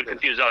 Yep. They would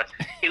confuse us.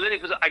 He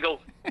literally was, I go,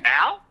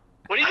 Al?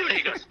 What are you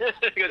doing?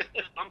 He goes,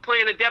 I'm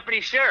playing a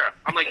deputy sheriff.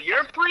 I'm like,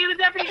 you're playing a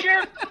deputy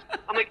sheriff?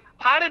 I'm like,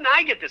 how didn't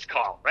I get this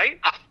call, right?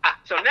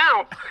 So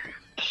now,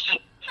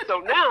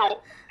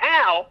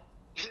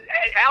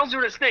 Al's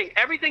doing his thing.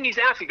 Everything he's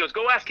asking, he goes,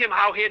 go ask him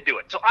how he'd do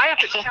it. So I have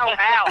to tell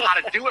Al how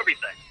to do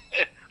everything.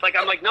 Like,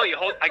 I'm like, no, you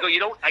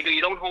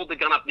don't hold the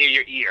gun up near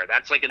your ear.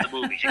 That's like in the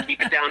movies. You keep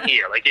it down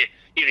here. Like,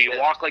 you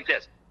walk like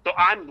this. So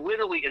I'm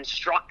literally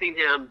instructing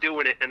him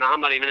doing it, and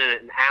I'm not even in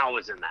it, and Al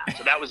was in that.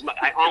 So that was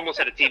I almost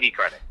had a TV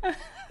credit.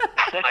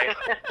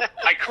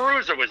 My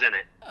cruiser was in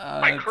it.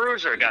 My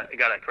cruiser got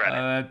a credit.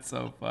 Oh, that's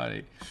so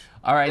funny.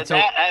 All right, Did so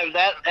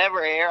that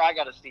ever air? I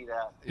got to see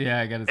that. yeah,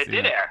 I gotta see. It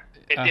did that. air.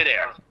 It did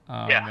air.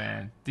 Oh yeah.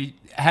 man,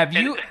 have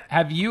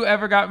you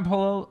ever gotten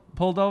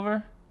pulled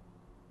over?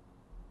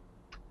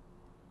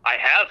 I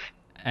have.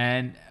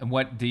 And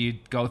what do you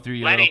go through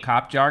your Lenny, little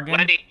cop jargon?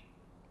 Lenny.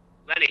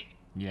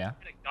 Yeah.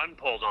 I had a gun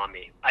pulled on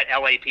me at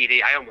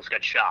LAPD. I almost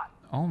got shot.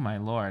 Oh my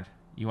lord!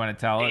 You want to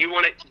tell it?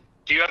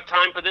 Do you have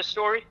time for this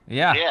story?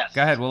 Yeah. Yes.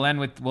 Go ahead. We'll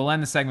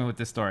end the segment with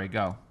this story.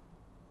 Go.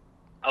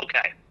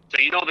 Okay. So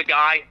you know the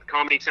guy, the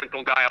Comedy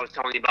Central guy I was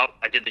telling you about?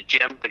 I did the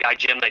Jim. The guy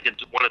Jim. I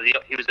did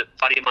he was a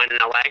buddy of mine in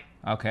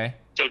LA. Okay.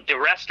 So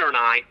DeRester and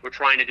I were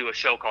trying to do a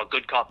show called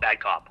Good Cop, Bad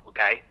Cop,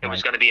 okay? It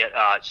was going to be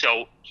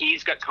so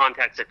he's got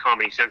contacts at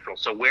Comedy Central.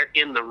 So we're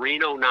in the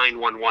Reno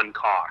 911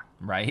 car.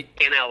 Right.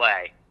 In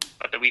LA.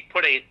 But we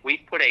put a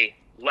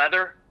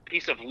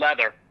piece of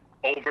leather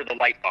over the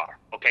light bar,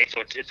 okay?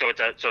 So it's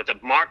a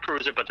marked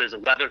cruiser, but there's a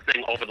leather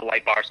thing over the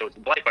light bar, so it's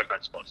the light bar's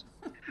not supposed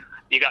to.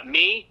 You got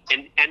me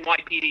in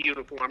NYPD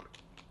uniform.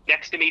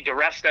 Next to me,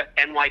 DeResta,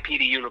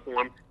 NYPD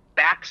uniform.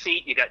 Back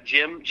seat, you got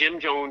Jim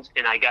Jones,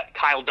 and I got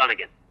Kyle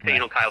Dunnigan. Okay, you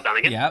know Kyle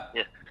Dunnigan? Yep.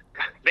 Yeah.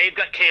 They've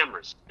got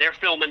cameras. They're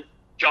filming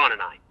John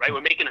and I, right?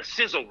 We're making a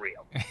sizzle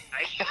reel,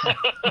 right?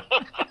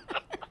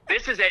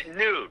 This is at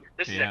noon.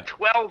 This is at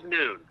 12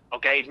 noon,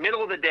 okay?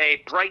 Middle of the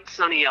day, bright,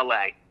 sunny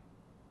LA.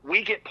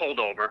 We get pulled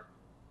over,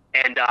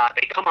 and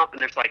they come up,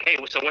 and it's like, hey,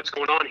 so what's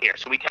going on here?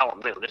 So we tell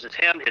them, this is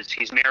him.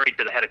 He's married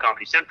to the head of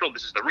Comedy Central.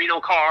 This is the Reno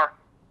car.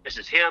 This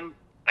is him.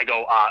 I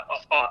go,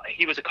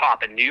 he was a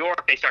cop in New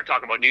York. They start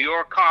talking about New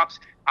York cops.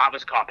 I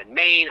was a cop in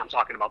Maine. I'm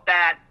talking about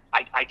that.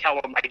 I tell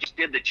them I just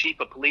did the chief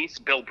of police,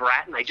 Bill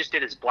Bratton. I just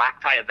did his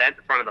black tie event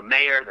in front of the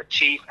mayor, the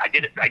chief. I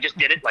just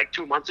did it like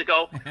 2 months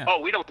ago.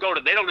 Oh,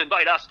 they don't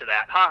invite us to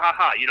that. Ha ha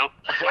ha. You know,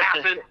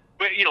 laughing.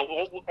 You know,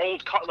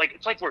 old like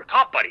it's like we're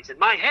cop buddies in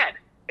my head.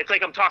 It's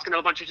like I'm talking to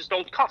a bunch of just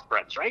old cop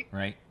friends, right?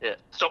 Right. Yeah.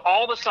 So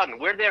all of a sudden,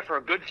 we're there for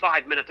a good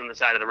 5 minutes on the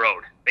side of the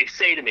road. They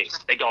say to me,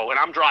 they go, and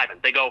I'm driving.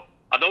 They go,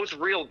 are those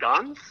real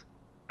guns?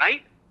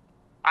 Right?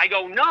 I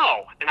go,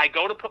 no. And I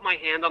go to put my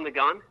hand on the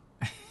gun.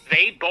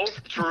 They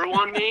both drew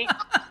on me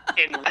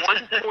in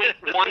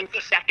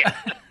 1.1 second.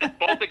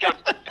 Both the guns.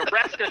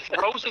 DeResta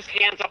throws his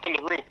hands up on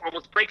the roof,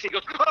 almost breaks it. He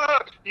goes,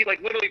 ah! He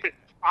literally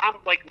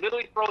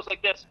froze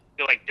like this.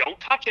 They're like, don't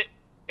touch it.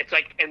 It's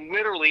like, and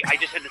literally, I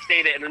just had to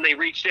stay there. And then they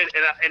reached in,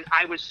 and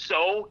I was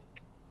so,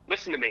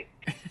 listen to me.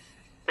 And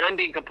I'm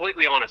being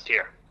completely honest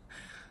here.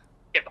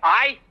 If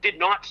I did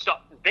not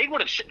stop, they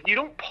would have, you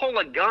don't pull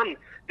a gun.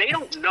 They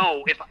don't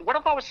know what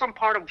if I was some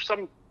part of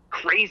some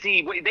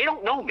crazy, they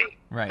don't know me.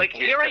 Right. Like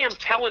here I am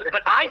telling,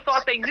 but I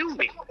thought they knew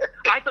me.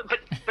 I thought,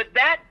 but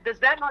does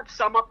that not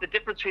sum up the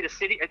difference between a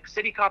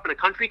city cop and a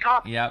country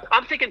cop? Yeah.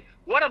 I'm thinking,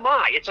 what am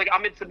I? It's like,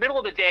 it's the middle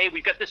of the day.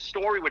 We've got this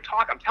story. We're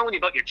talking. I'm telling you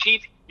about your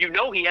chief. You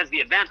know, he has the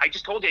event. I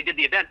just told you I did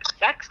the event.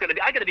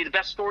 I got to be the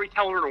best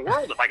storyteller in the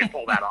world if I can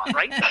pull that off.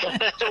 Right.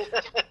 So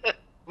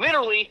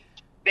literally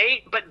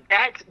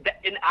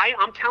and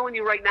I'm telling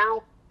you right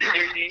now,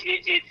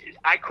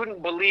 I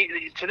couldn't believe,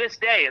 to this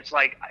day, it's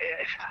like,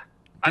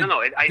 I don't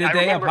know. Did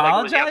they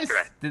apologize?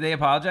 Did they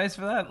apologize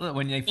for that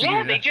when they figured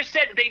Yeah, they just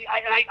said,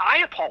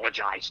 I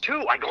apologized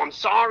too. I go, I'm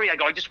sorry. I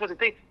go, I just wasn't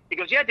thinking. He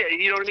goes, yeah,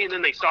 you know what I mean? And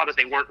then they saw that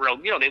they weren't real,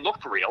 they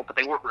looked real, but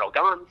they weren't real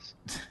guns.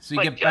 So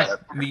you get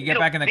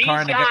back in the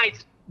car and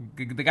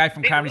the guy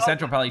from Comedy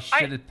Central probably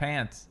shit his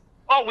pants.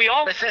 Oh, we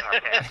all shit our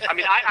pants. I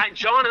mean,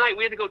 John and I,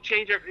 we had to go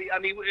change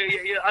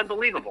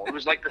unbelievable. It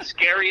was like the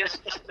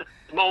scariest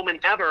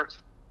moment ever.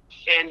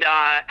 And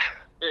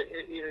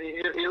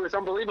it was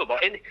unbelievable.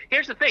 And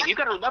here's the thing. You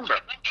got to remember,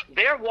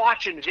 they're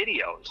watching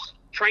videos,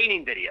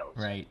 training videos.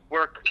 Right.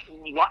 Where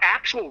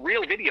actual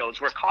real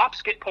videos where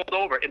cops get pulled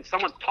over and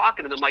someone's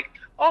talking to them like,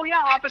 oh,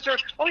 yeah, officer.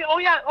 Oh,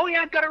 yeah,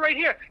 I've got it right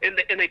here. And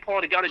they pull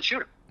out a gun and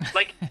shoot him.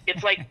 Like,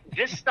 it's like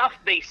this stuff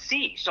they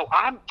see. So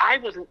I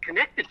wasn't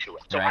connected to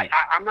it. So right.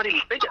 I'm not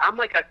even thinking. I'm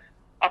like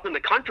up in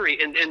the country.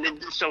 And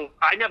so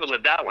I never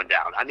lived that one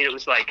down. I mean, it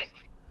was like,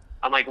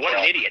 I'm like, what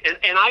an idiot.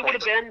 And I would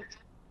have been,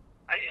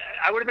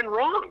 I would have been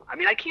wrong. I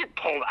mean, I can't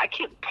pull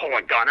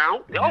a gun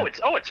out. Yeah.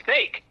 It's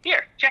fake.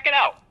 Here, check it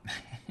out.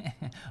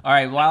 All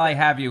right, while I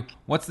have you,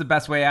 what's the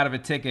best way out of a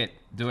ticket?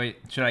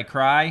 Should I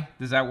cry?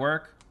 Does that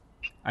work?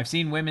 I've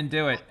seen women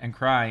do it and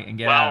cry and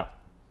get out.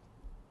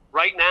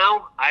 Right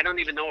now, I don't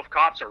even know if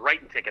cops are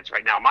writing tickets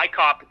right now. My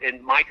cop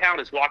in my town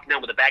is walking down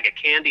with a bag of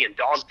candy and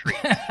dog treats.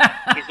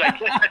 He's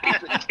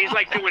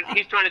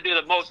trying to do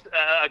the most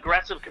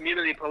aggressive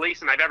community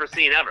policing I've ever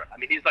seen ever. I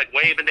mean, he's like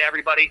waving to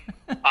everybody.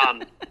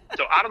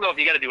 So I don't know if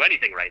you got to do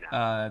anything right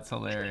now. That's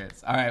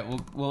hilarious. All right,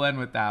 we'll end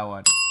with that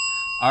one.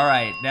 All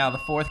right, now the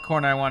fourth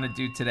corner I want to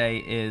do today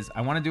is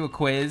I want to do a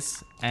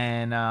quiz,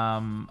 and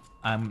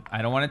I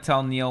don't want to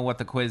tell Neil what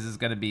the quiz is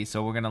going to be,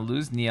 so we're going to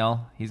lose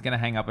Neil. He's going to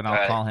hang up, and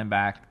I'll call him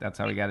back. That's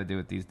how we got to do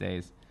it these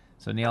days.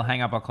 So, Neil,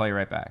 hang up. I'll call you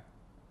right back.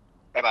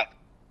 Bye-bye.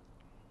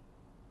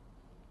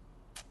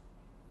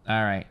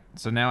 All right.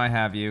 So now I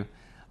have you.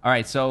 All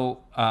right. So,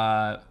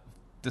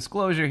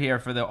 disclosure here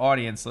for the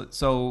audience.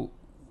 So,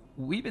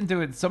 we've been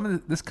doing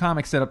this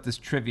comic set up this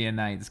trivia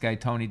night. This guy,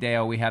 Tony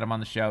Dale, we had him on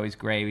the show. He's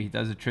great. He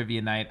does a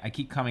trivia night. I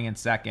keep coming in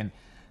second.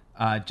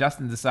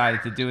 Justin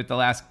decided to do it the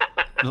last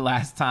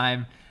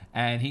time.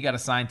 And he got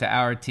assigned to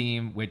our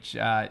team, which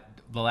the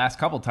last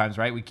couple times,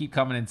 right? We keep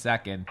coming in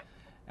second,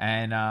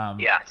 and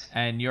yes.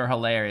 And you're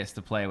hilarious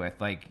to play with.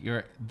 Like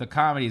the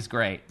comedy's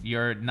great.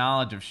 Your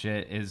knowledge of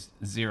shit is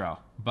zero.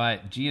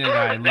 But Gina and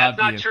I love you. That's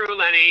not true,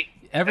 Lenny.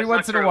 Every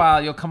once in a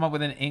while, you'll come up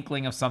with an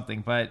inkling of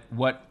something. But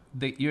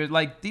you're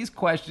like, these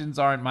questions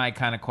aren't my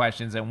kind of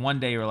questions. And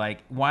one day you're like,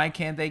 why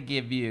can't they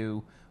give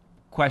you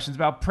questions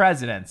about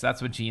presidents?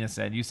 That's what Gina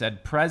said. You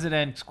said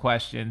president's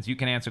questions. You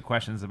can answer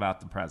questions about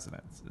the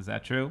presidents. Is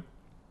that true?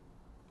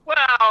 Well,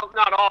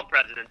 not all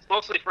presidents.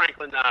 Mostly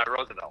Franklin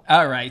Roosevelt.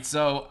 All right.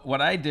 So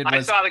what I did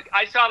was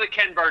I saw the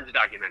Ken Burns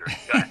documentary.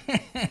 Go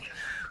ahead.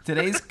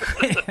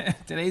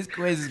 Today's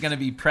quiz is going to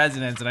be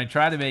presidents, and I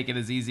try to make it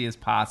as easy as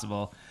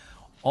possible.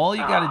 All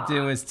you got to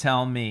do is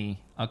tell me.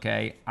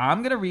 Okay, I'm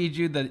going to read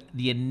you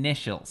the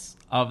initials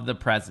of the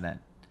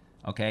president.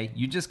 Okay,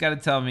 you just got to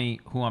tell me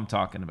who I'm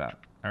talking about.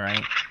 All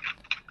right?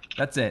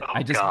 That's it.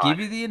 I just give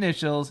you the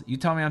initials. You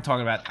tell me I'm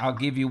talking about. I'll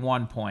give you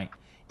 1 point.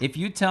 If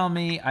you tell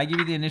me, I give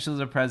you the initials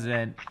of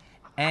president,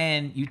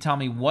 and you tell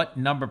me what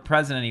number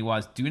president he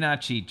was, do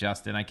not cheat,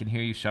 Justin. I can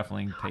hear you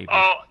shuffling papers.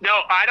 Oh,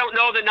 no, I don't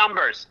know the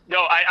numbers. No,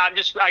 I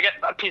got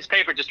a piece of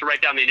paper just to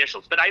write down the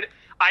initials. But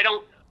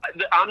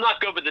I'm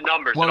not good with the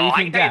numbers at all. You can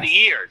I can tell you the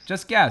years.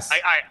 Just guess.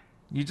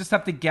 You just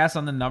have to guess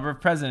on the number of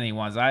president he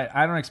was.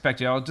 I don't expect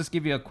you. I'll just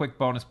give you a quick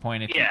bonus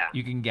point if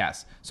you can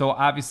guess. So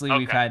obviously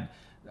we've had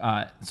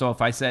so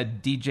if I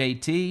said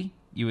DJT,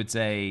 you would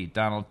say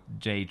Donald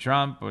J.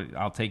 Trump. Or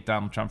I'll take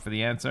Donald Trump for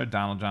the answer.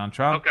 Donald John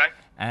Trump. Okay.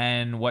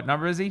 And what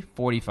number is he?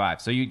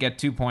 45. So you get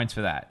 2 points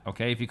for that.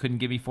 Okay. If you couldn't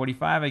give me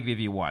 45, I give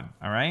you 1.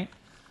 All right.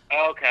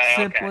 Okay.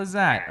 Simple as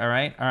that. All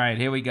right. All right.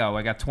 Here we go.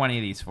 I got 20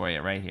 of these for you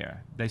right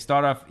here. They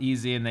start off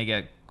easy and they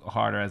get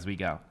harder as we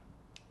go.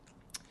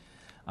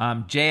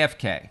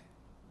 JFK.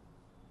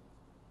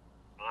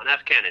 On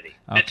F. Kennedy.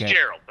 Okay.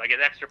 Fitzgerald. I get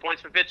extra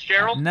points for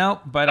Fitzgerald?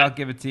 Nope, but I'll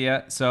give it to you.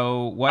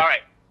 So what? All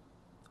right.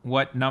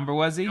 What number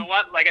was he? You know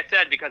what? Like I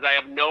said, because I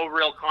have no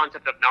real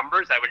concept of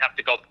numbers, I would have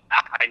to go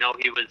back. I know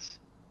he was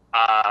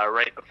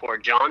right before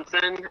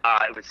Johnson.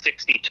 It was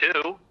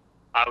 62.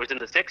 I was in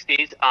the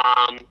 60s.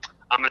 I'm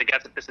going to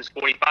guess if this is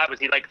 45. Was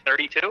he like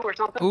 32 or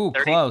something? Ooh,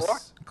 34?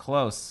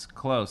 Close.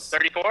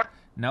 34?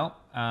 Nope.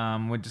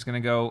 We're just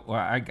going to go. Well,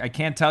 I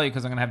can't tell you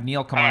because I'm going to have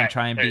Neil come on and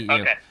try and beat you.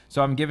 Okay.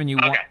 So I'm giving you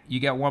Okay. one. You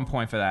get 1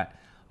 point for that.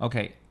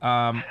 Okay.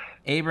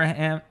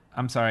 Abraham.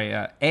 I'm sorry.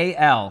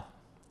 A.L.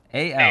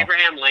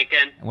 Abraham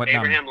Lincoln. What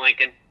Abraham number?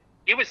 Lincoln.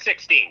 He was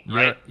 16,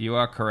 right? You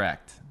are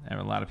correct. There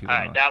are a lot of people.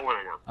 All right, that one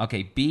I know.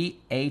 Okay.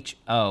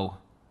 B.H.O.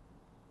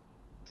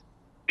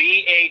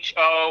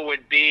 B.H.O.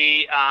 would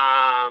be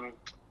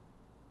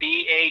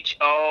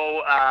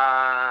B.H.O.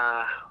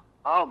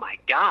 Oh my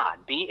God,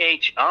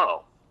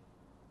 B.H.O.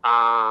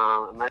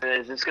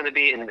 Is this going to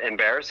be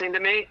embarrassing to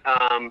me?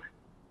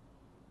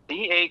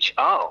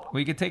 B.H.O.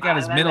 We could take out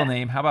his middle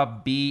name. How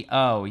about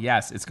B.O.?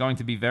 Yes, it's going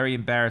to be very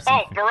embarrassing.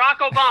 Oh, Barack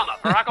Obama.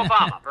 Barack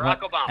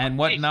Obama. And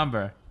what Jeez.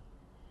 number?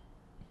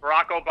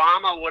 Barack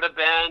Obama would have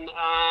been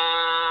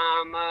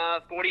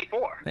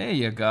 44. There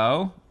you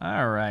go.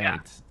 All right. Yeah.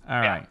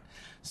 All right.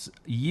 So,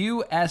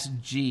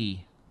 USG.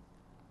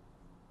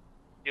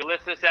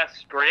 Ulysses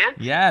S.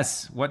 Grant?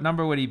 Yes. What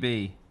number would he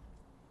be?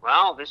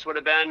 Well, this would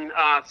have been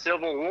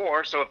Civil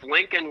War, so if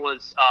Lincoln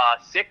was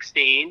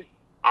 16,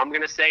 I'm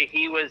going to say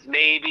he was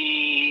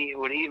maybe,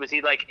 was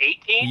he like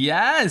 18?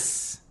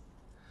 Yes.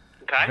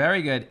 Okay.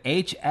 Very good.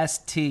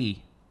 HST.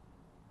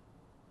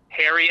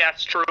 Harry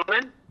S.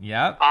 Truman.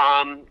 Yep.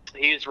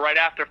 He's right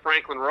after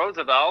Franklin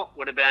Roosevelt,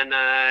 would have been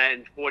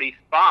in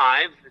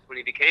 45 is when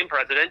he became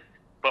president.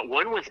 But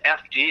when was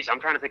FG?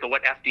 I'm trying to think of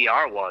what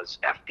FDR was.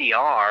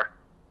 FDR,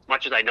 as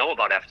much as I know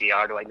about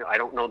FDR, I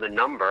don't know the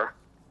number.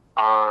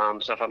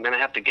 So if I'm going to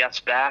have to guess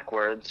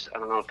backwards, I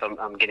don't know if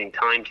I'm getting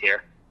timed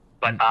here.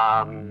 But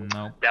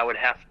no. that would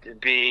have to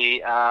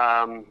be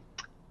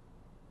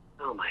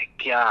Oh my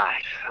God.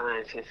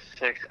 5, 6,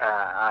 6,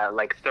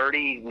 like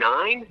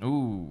 39?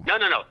 Ooh.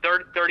 No.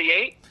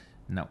 38?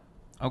 No.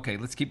 Okay,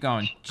 let's keep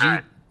going. All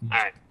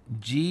right.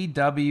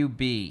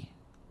 GWB.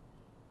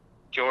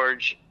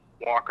 George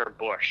Walker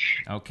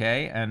Bush.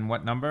 Okay, and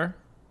what number?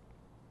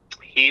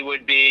 He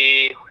would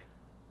be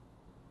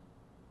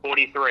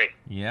 43.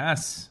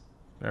 Yes.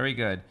 Very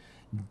good.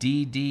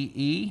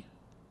 DDE.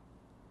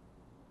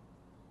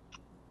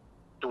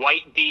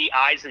 Dwight D.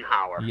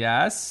 Eisenhower.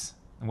 Yes.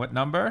 And what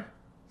number?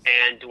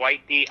 And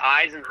Dwight D.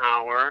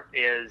 Eisenhower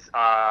is,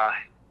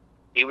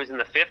 he was in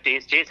the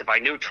 50s. Jeez, if I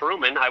knew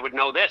Truman, I would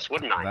know this,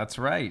 wouldn't I? That's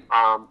right.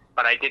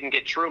 But I didn't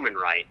get Truman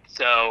right.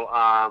 So,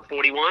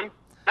 41? No.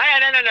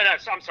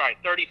 I'm sorry.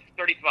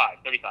 35.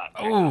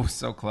 Oh,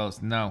 so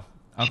close. No.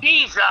 Okay.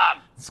 Jesus.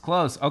 It's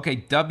close. Okay,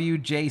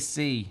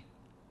 WJC.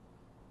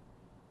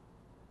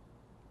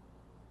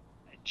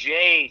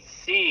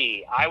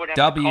 JC. I would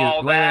have to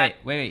call that.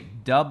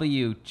 Wait.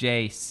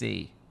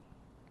 WJC.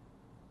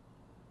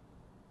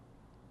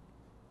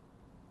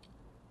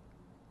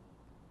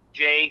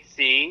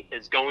 JC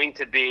is going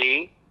to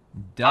be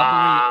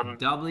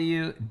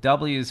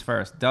W's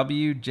first.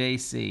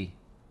 WJC.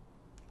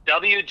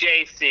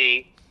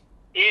 WJC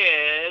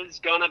is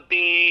going to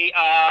be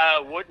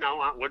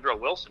Woodrow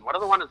Wilson. What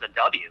other one is a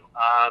W?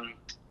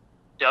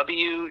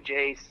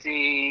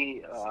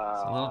 WJC. It's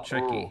a little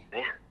tricky.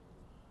 Man.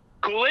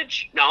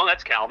 Coolidge? No,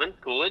 that's Calvin.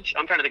 Coolidge.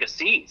 I'm trying to think of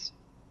C's.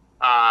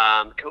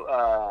 Can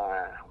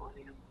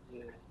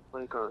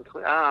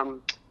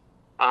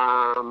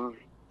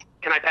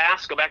I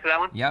pass? Go back to that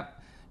one?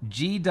 Yep.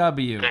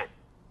 GW. Okay.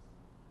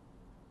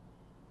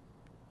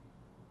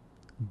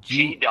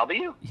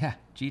 GW? Yeah,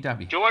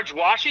 GW. George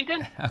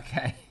Washington?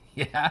 Okay.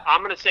 Yeah.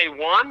 I'm going to say 1.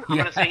 I'm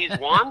going to say he's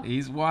 1.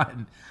 He's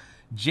 1.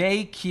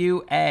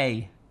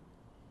 JQA.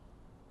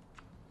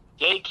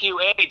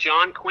 JQA,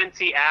 John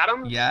Quincy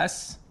Adams?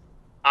 Yes.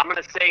 I'm going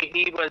to say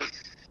he was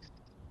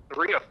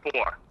 3 or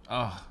 4.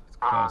 Oh, it's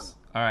close.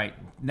 All right.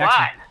 Next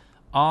what?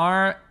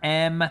 one.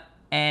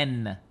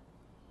 RMN.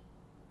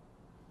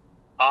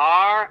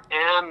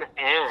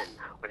 RMN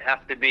would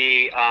have to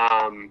be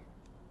RMN.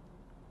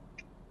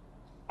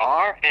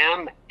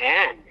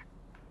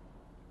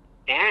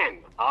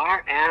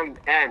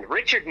 RMN.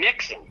 Richard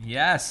Nixon.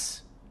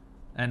 Yes.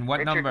 And what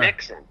Richard number?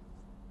 Nixon.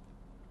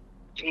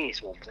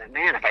 Jeez, well,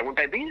 man, if I went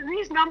by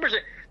these numbers,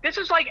 this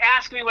is like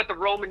asking me what the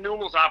Roman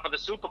numerals are for the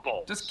Super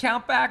Bowl. Just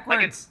count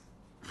backwards.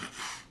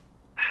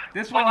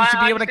 This Well, one you should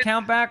be I able to should-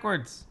 count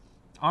backwards.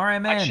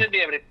 RMN. I should be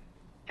able to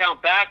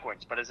count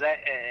backwards, but is that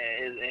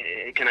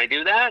can I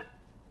do that?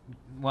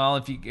 Well,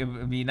 it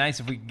would be nice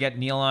if we could get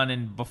Neil on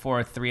in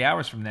before 3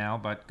 hours from now,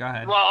 but go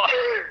ahead. Well, all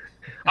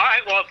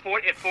right. Well,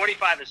 if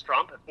 45 is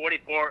Trump, if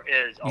 44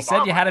 is Obama. You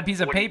said you had a piece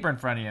of 40 paper in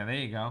front of you. There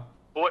you go.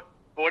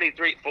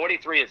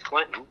 43 is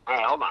Clinton. All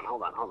right, hold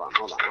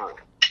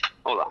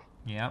on.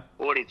 Yep.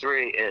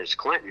 43 is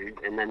Clinton,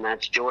 and then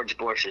that's George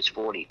Bush is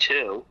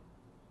 42.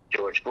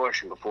 George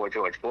Bush, and before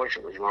George Bush,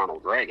 it was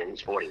Ronald Reagan.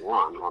 He's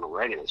 41. Ronald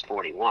Reagan is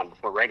 41.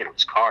 Before Reagan, it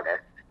was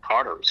Carter.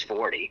 Carter was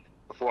 40.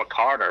 Before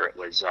Carter, it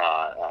was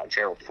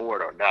Gerald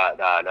Ford or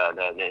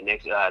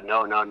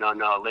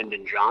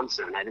Lyndon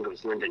Johnson. I think it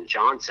was Lyndon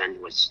Johnson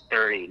was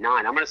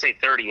 39. I'm going to say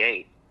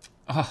 38.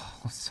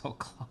 Oh, so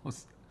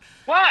close.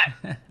 What?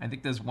 I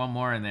think there's one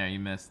more in there you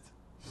missed.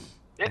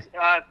 It's,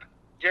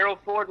 Gerald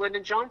Ford,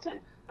 Lyndon Johnson?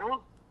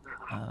 No?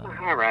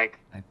 All right.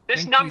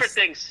 This think number he's-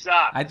 thing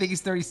sucks. I think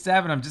he's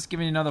 37. I'm just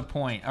giving you another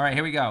point. All right,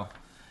 here we go.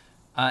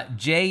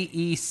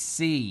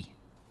 JEC.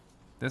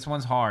 This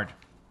one's hard.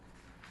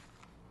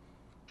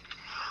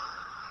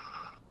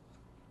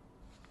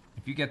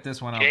 If you get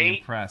this one, I'll be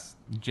impressed.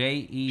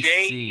 JEC.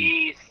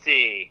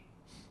 JEC.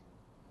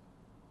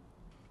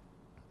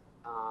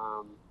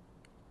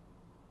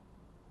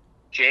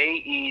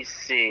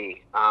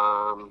 JEC.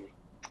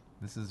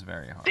 This is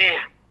very hard.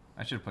 Damn.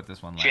 I should have put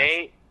this one last.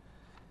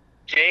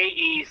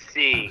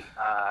 JEC.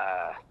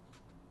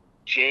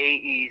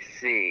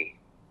 JEC.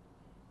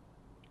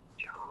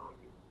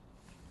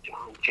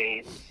 John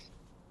James.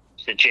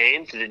 Is it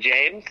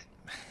James?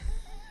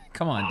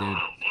 Come on, dude.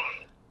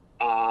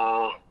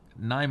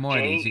 9 more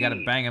of these. You got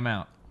to bang them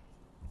out.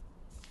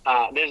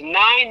 There's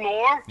 9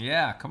 more.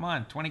 Yeah, come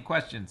on. 20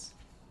 questions.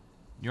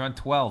 You're on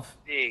 12.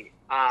 See,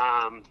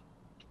 I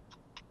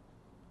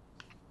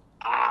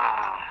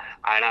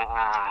don't.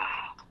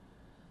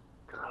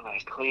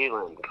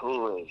 Cleveland,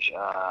 Coolidge.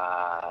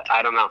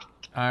 I don't know.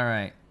 All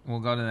right. We'll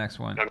go to the next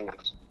one. Go to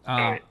next. All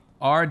right.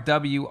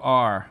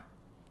 RWR.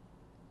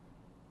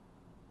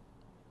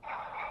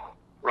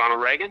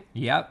 Ronald Reagan.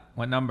 Yep.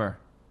 What number?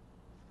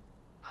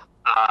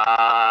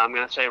 I'm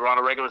gonna say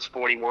Ronald Reagan was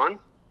 41.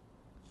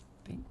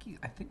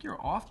 I think you're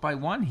off by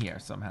 1 here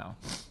somehow.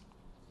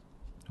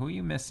 Who are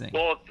you missing?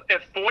 Well,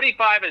 if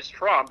 45 is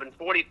Trump and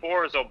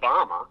 44 is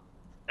Obama,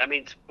 that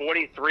means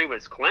 43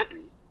 was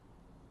Clinton.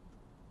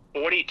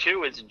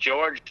 42 is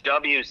George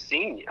W.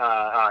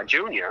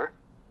 Jr.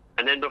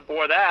 And then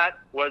before that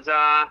was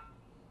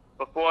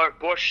before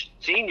Bush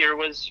Sr.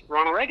 was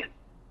Ronald Reagan,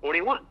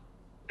 41.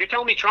 You're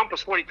telling me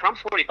Trump's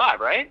 45,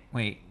 right?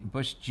 Wait,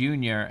 Bush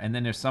Jr. and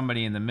then there's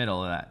somebody in the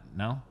middle of that.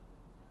 No.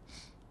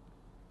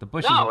 The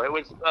Bush. No, it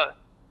was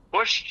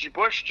Bush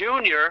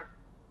Jr.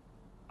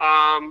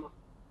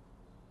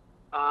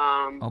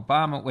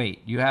 Obama.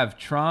 Wait, you have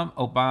Trump,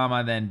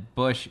 Obama, then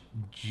Bush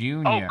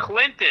Jr. Oh,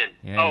 Clinton.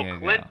 Yeah,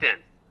 Clinton.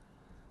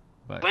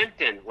 But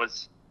Clinton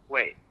was.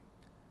 Wait.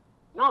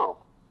 No.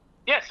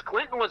 Yes,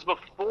 Clinton was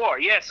before.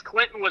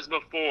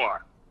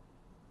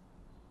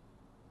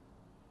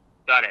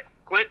 Got it.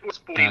 Clinton was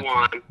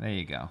 41. okay, there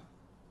you go.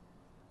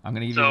 I'm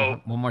gonna give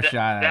you one more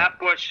shot at that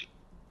Bush.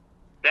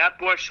 That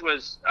Bush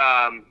was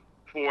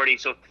 40,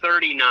 so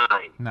 39.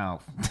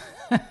 No.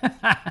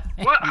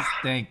 What? You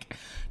stink.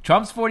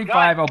 Trump's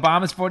 45,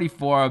 Obama's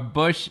 44,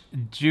 Bush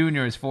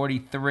Jr. is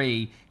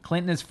 43,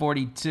 Clinton is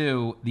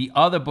 42, the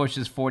other Bush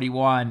is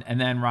 41, and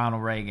then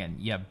Ronald Reagan.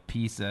 You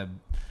piece of...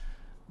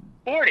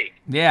 40.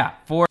 Yeah,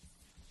 40.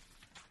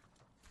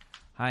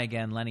 Hi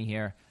again, Lenny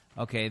here.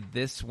 Okay,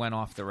 this went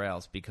off the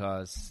rails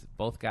because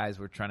both guys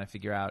were trying to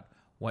figure out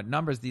what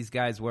numbers these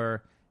guys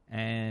were,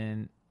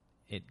 and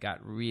it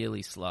got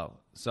really slow.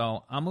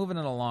 So I'm moving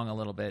it along a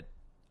little bit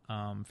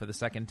for the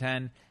second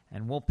 10,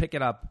 and we'll pick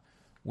it up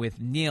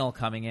with Neil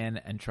coming in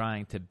and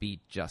trying to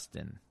beat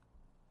Justin.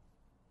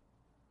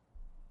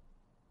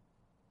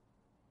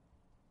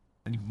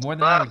 More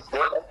than that.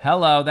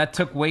 Hello, that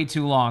took way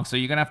too long, so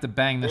you're going to have to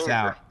bang this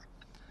out.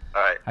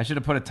 All right. I should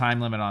have put a time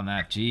limit on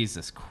that.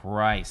 Jesus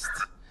Christ.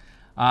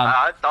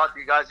 I thought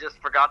you guys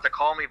just forgot to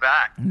call me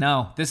back.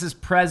 No, this is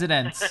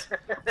presidents.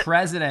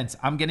 Presidents.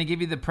 I'm going to give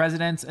you the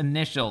president's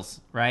initials,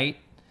 right?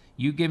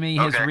 You give me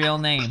his real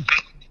name,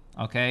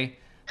 okay?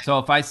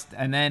 So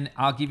and then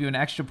I'll give you an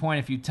extra point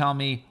if you tell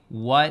me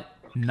what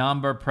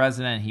number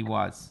president he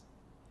was,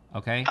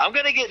 okay? I'm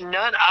gonna get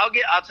none.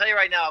 I'll tell you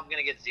right now, I'm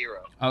gonna get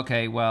 0.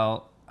 Okay,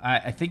 well,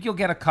 I think you'll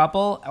get a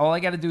couple. All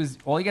you got to do is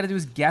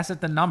guess at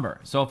the number.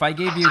 So if I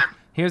gave you,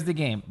 here's the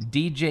game: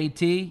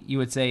 DJT, you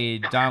would say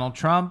Donald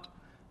Trump,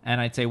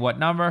 and I'd say what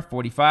number?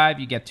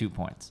 45. You get 2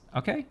 points.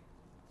 Okay.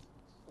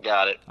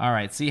 Got it. All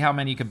right. See how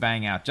many you could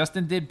bang out.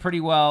 Justin did pretty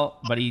well,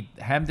 but he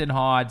hemmed and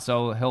hawed,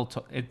 so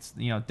it's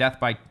death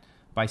by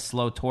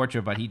slow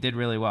torture, but he did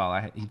really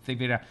well. He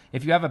figured out.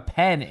 If you have a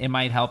pen, it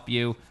might help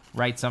you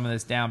write some of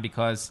this down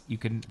because you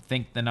can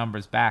think the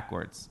numbers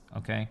backwards,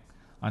 okay?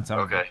 On some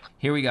of it.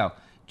 Here we go.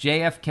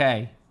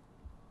 JFK.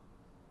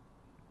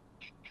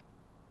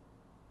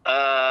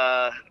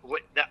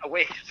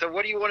 Wait, so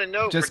what do you want to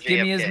know Just for JFK?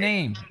 Give me his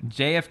name.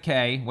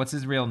 JFK. What's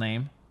his real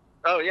name?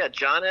 Oh, yeah,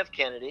 John F.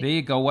 Kennedy. There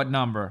you go. What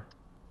number?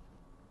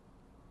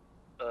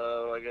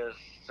 I guess,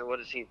 so what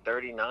is he,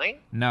 39?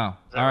 No.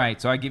 All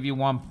right, so I'll give you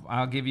 1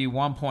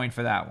 point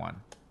for that one,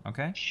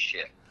 okay?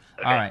 Shit.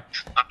 Okay. All right.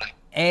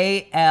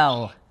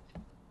 A.L.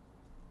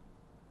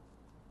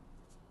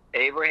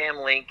 Abraham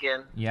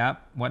Lincoln.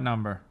 Yep. What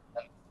number?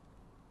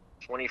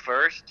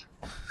 21st.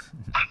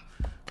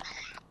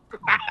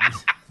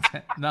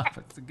 No,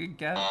 it's a good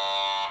guess.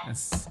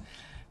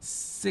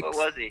 What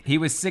was he? He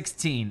was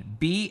 16.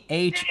 Damn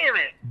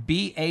it.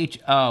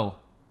 B-H-O.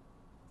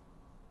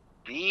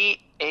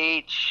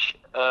 B-H-O.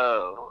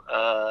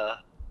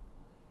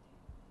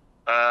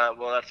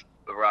 Well, that's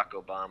Barack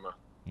Obama.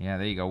 Yeah,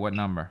 there you go. What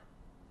number?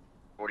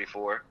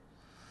 44.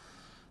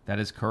 That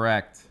is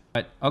correct.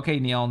 But okay,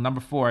 Neil,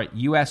 number 4,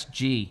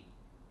 USG.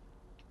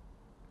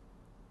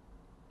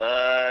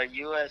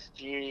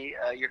 USG.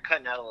 You're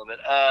cutting out a little bit.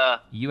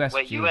 USG.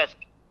 Wait,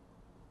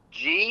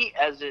 USG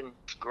as in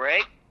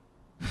Greg?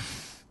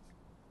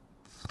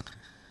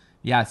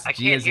 Yes, I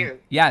G can't is hear. in,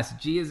 yes,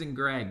 G is in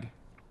Greg.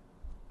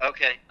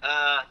 Okay.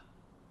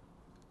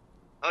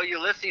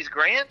 Ulysses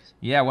Grant?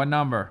 Yeah, what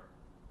number?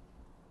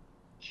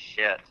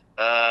 Shit.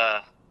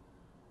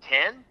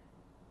 10?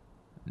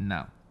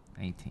 No,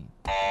 18.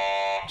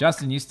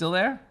 Justin, you still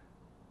there?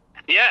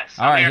 Yes.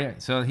 All right, here.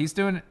 So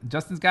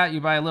Justin's got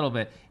you by a little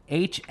bit.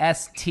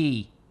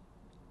 HST.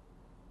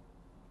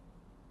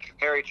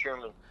 Harry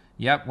Truman.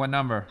 Yep, what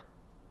number?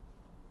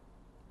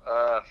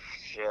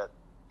 Shit.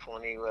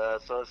 20,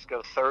 so let's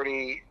go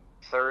 30,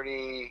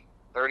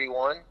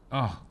 31.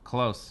 Oh,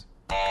 close.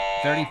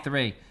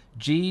 33.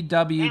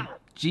 GWB.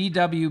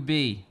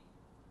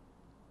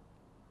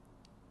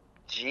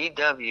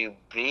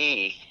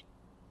 GWB.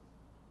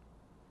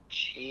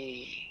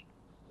 GB?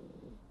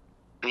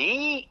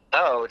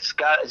 Oh,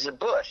 is it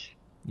Bush?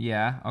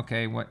 Yeah,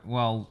 okay.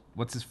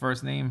 What's his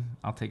first name?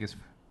 I'll take his...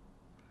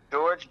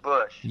 George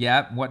Bush.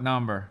 Yep, what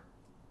number?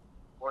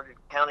 We're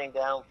counting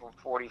down from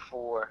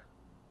 44.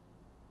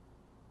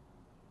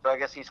 So I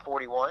guess he's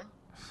 41?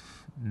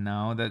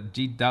 No,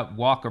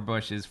 Walker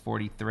Bush is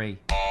 43.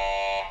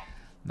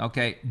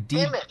 Okay.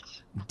 Damn it.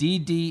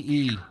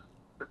 DDE.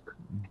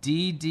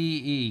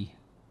 DDE.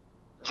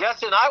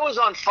 Justin, I was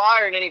on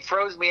fire and then he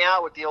froze me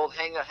out with the old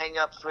hang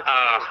up switch.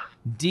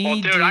 DDE.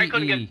 Well, dude, I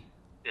couldn't get...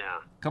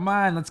 Yeah. Come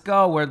on, let's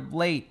go. We're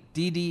late.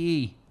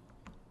 DDE.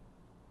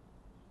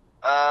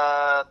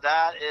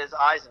 That is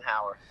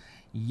Eisenhower.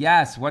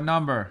 Yes, what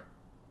number?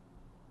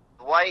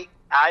 Dwight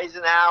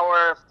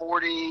Eisenhower,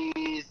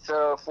 40,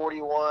 so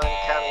 41,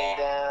 counting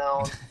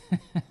down.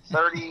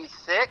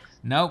 36.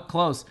 Nope,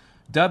 close.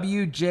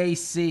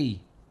 WJC.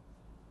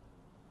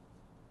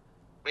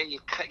 Wait,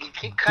 you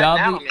keep cutting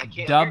out on me. I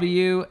can't hear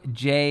you.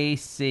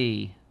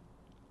 WJC.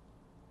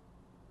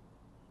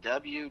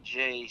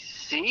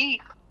 WJC?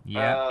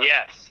 Yeah.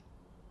 Yes.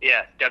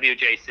 Yeah,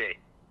 WJC.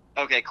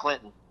 Okay,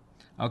 Clinton.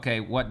 Okay,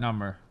 what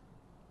number?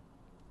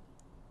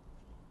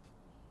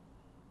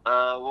 It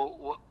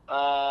was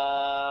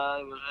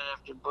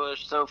after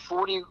Bush. So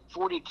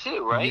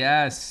 42, right?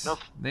 Yes. Nope.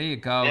 There you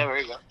go. Yeah, there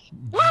you go.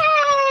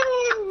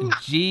 Woo!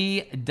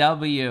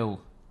 GW.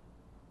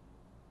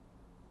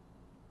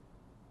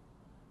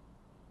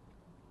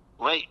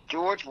 Wait,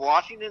 George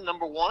Washington,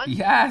 number 1?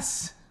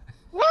 Yes.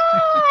 Woo!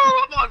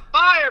 I'm on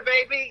fire,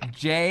 baby!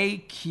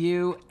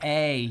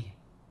 JQA.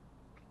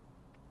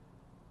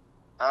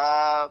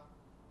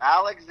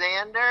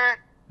 Alexander?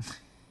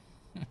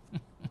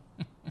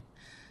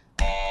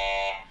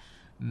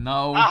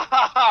 No.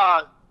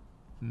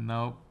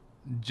 Nope.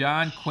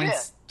 John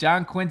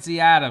Quincy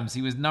Adams.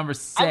 He was number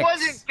 6. I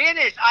wasn't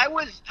finished. I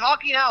was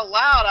talking out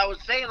loud. I was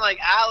saying like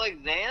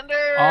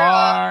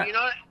Alexander. You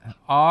know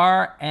what?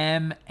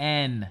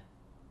 RMN.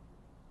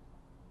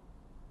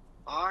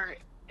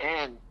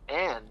 RNN.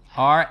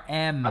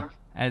 RM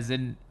as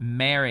in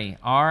Mary.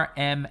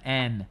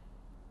 RMN.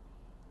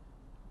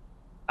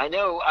 I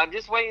know. I'm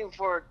just waiting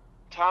for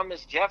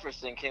Thomas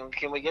Jefferson. Can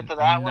we get to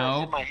that one?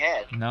 It's in my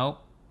head. Nope.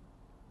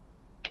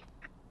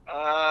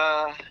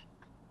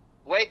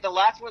 Wait, the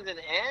last one's an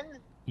N?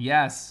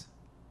 Yes.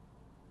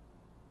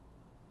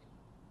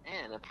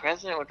 Man, a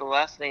president with the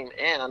last name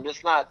N. I'm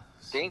just not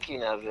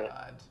thinking of it.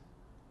 God.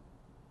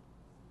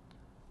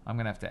 I'm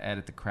going to have to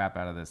edit the crap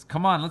out of this.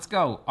 Come on, let's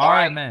go. All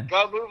right, RMN.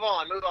 go, move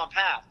on,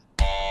 past.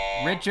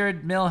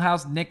 Richard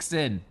Milhouse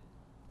Nixon.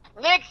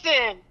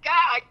 Nixon! God,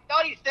 I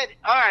thought he said...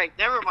 All right,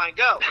 never mind,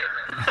 go.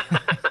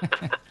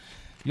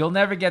 You'll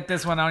never get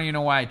this one. I don't even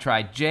know why I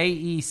tried.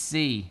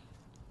 JEC.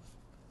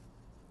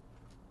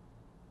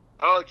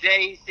 Oh,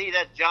 JEC,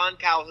 that's John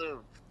Calhoun.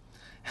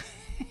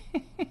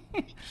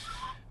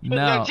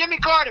 No. Jimmy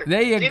Carter.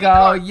 There you Jimmy go.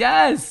 Carter.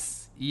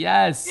 Yes.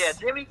 Yes. Yeah,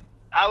 Jimmy.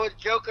 I was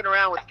joking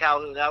around with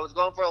Calhoun. I was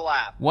going for a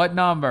laugh. What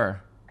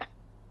number?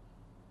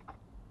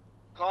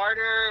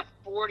 Carter,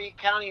 40,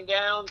 counting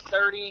down,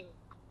 30,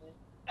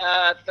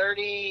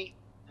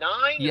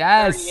 39?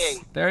 Yes.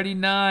 38.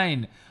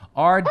 39.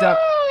 Woo!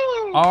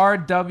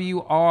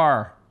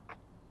 RWR.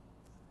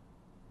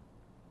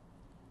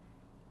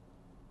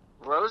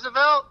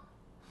 Roosevelt?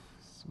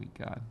 Sweet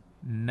God.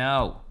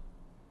 No.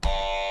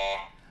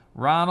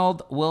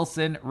 Ronald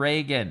Wilson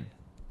Reagan.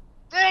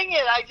 Dang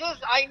it!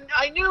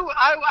 I knew.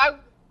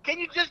 Can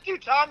you just do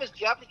Thomas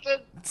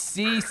Jefferson?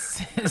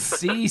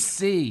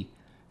 CC.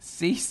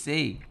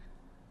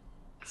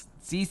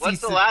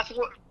 What's the last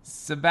one?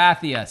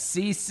 Sabathia.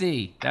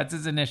 CC. That's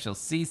his initial.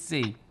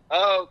 CC.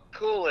 Oh,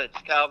 Coolidge,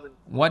 Calvin.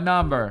 What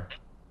number?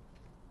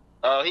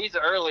 Oh, he's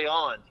early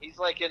on. He's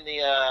like in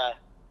the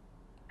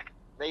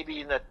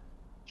maybe in the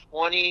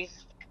 20s.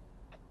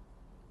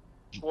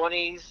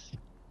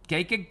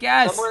 Take a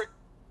guess. Somewhere,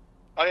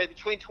 okay,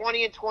 between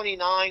 20 and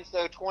 29,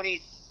 so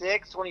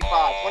 26,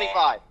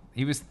 25.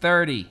 He was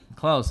 30.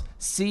 Close.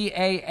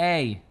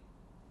 CAA.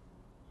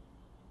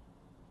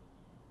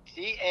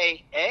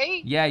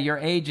 CAA? Yeah, your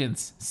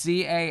agents.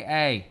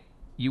 CAA.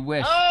 You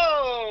wish.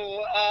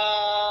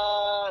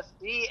 Oh,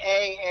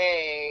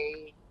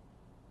 CAA.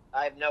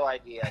 I have no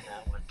idea on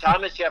that one.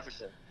 Thomas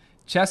Jefferson.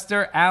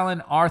 Chester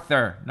Allen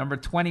Arthur, number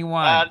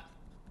 21.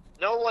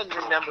 No one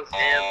remembers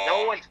him.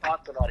 No one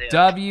talks about him.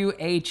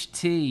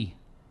 WHT.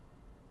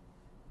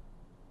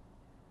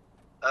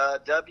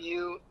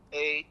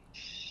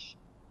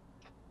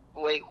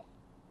 Wait.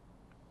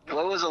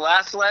 What was the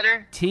last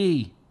letter?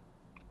 T.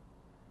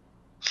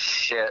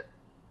 Shit.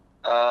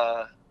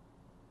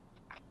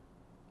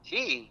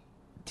 G.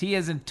 T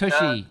as in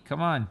Tushy.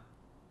 Come on.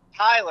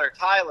 Tyler,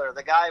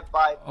 the guy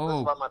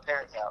was by my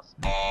parents' house.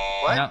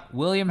 What? No,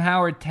 William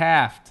Howard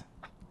Taft.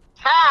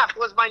 Taft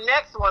was my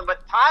next one,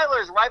 but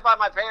Tyler's right by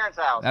my parents'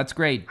 house. That's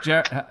great.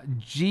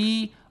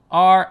 GRF.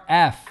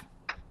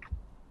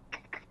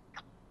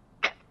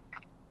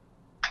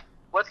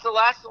 What's the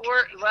last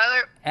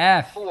letter?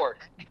 F. Ford.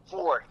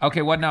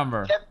 Okay, what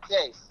number?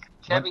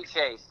 Chevy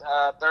Chase.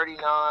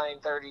 39,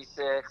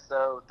 36,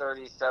 so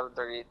 37,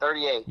 38,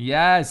 38.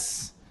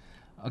 Yes.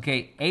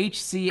 Okay,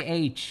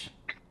 HCH.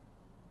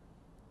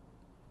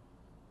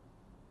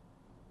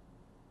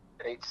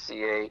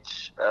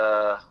 HCH.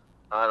 I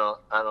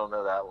don't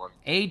know that one.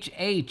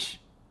 HH.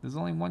 There's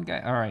only one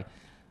guy. All right.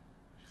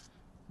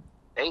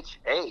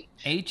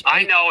 HH.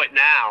 I know it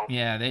now.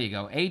 Yeah, there you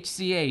go.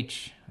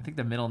 HCH. I think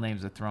the middle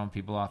names are throwing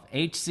people off.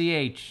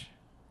 HCH.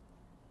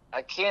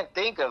 I can't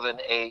think of an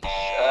H.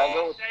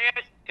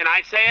 Can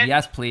I say it?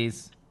 Yes,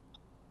 please.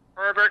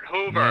 Herbert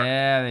Hoover.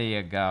 Yeah, there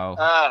you go.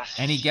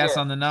 Any guess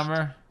on the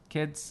number,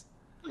 kids?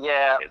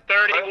 Yeah.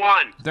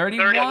 31.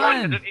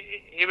 31.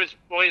 He's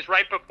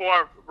right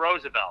before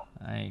Roosevelt.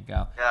 There you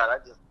go.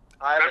 God,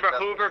 Remember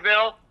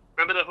Hooverville?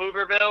 Remember the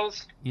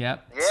Hoovervilles?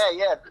 Yep.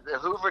 Yeah. The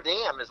Hoover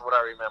Dam is what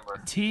I remember.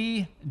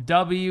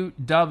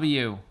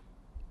 TWW.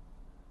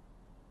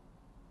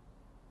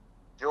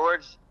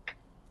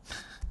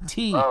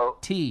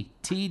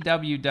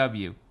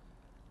 TWW.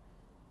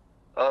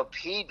 Oh,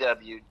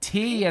 PW.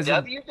 T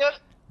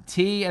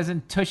as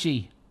in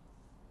Tushy.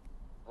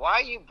 Why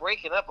are you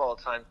breaking up all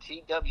the time?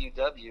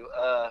 TWW.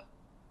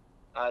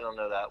 I don't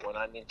know that one.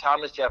 I mean,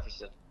 Thomas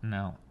Jefferson.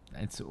 No,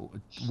 it's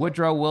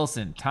Woodrow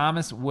Wilson.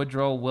 Thomas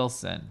Woodrow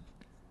Wilson.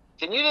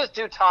 Can you just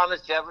do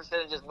Thomas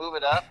Jefferson and just move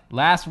it up?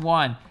 Last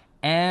one.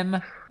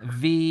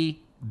 MVB.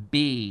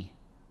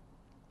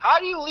 How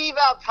do you leave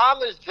out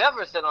Thomas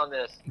Jefferson on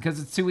this?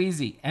 Because it's too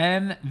easy.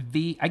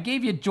 MV. I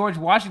gave you George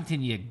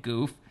Washington, you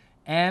goof.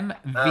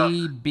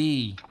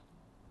 MVB.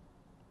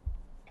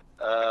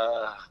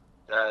 I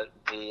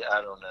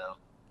don't know.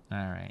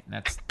 All right,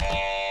 that's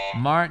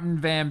Martin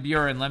Van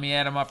Buren. Let me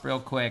add them up real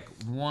quick.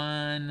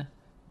 1,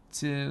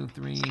 2,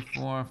 3,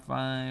 4,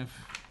 5,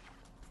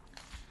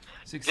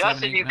 6,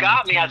 Justin, 7, 8, you 9,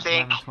 got me, 10, I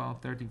think. 11,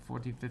 12, 13,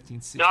 14,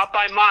 15, 16. Not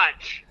by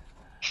much.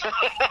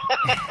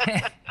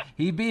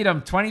 He beat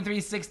him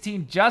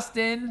 23-16.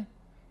 Justin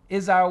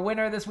is our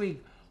winner this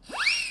week.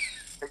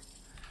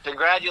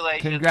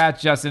 Congratulations.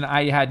 Congrats, Justin.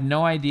 I had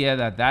no idea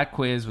that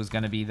quiz was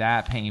going to be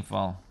that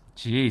painful.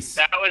 Jeez.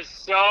 That was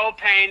so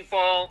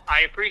painful.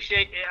 I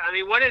appreciate it. I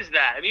mean, what is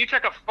that? I mean, you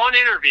took a fun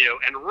interview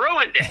and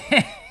ruined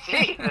it.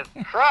 Jesus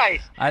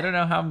Christ. I don't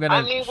know how I'm going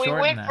to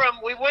shorten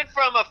that. we went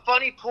from a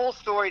funny pool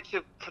story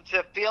to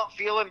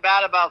feeling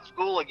bad about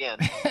school again.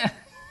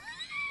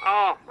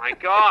 Oh my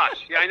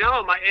gosh! Yeah, I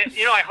know.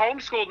 I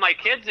homeschooled my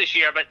kids this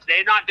year, but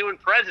they're not doing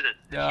presidents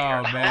this year.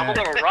 Oh, man. I'm a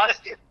little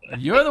rusty.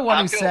 You're the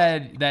one who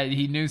said that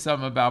he knew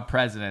something about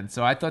presidents,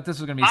 so I thought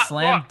this was going to be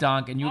slam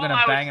dunk, and you were going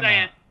to bang him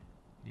out.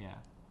 Yeah.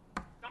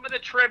 Some of the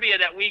trivia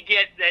that we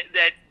get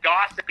that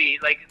gossipy,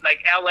 like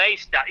LA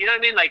stuff. You know what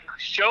I mean? Like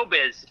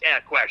showbiz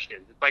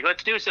questions. It's like,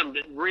 let's do some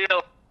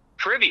real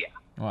trivia.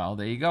 Well,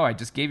 there you go. I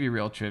just gave you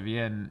real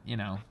trivia, and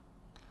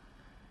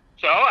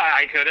So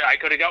I could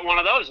have got one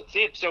of those.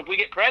 See, so if we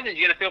get presidents,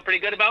 you're gonna feel pretty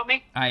good about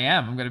me. I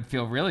am. I'm gonna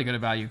feel really good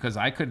about you because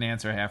I couldn't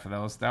answer half of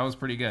those. That was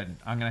pretty good.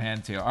 I'm gonna hand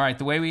it to you. All right.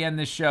 The way we end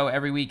this show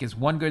every week is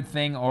one good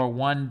thing or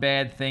one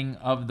bad thing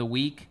of the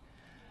week.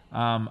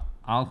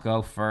 I'll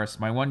go first.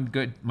 My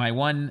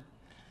one.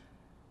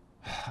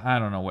 I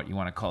don't know what you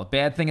want to call it.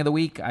 Bad thing of the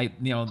week.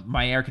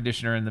 My air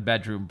conditioner in the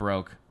bedroom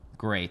broke.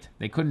 Great.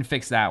 They couldn't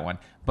fix that one.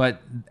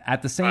 But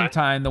at the same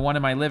time, the one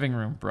in my living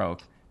room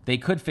broke. They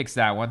could fix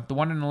that one. The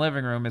one in the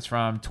living room is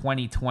from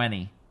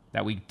 2020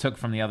 that we took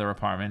from the other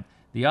apartment.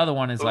 The other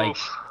one is like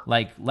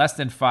less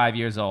than 5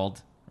 years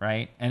old,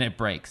 right? And it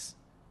breaks.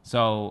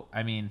 So,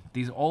 I mean,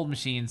 these old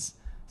machines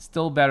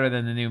still better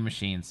than the new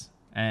machines.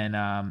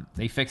 And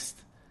they fixed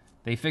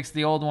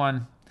the old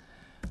one.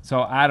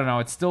 So, I don't know.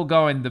 It's still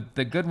going.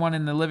 The good one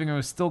in the living room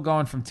is still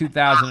going from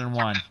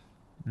 2001.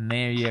 And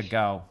there you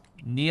go.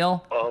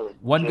 Neil,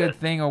 one good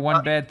thing or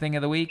one bad thing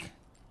of the week?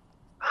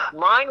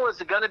 Mine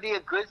was going to be a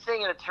good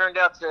thing, and it turned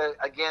out to,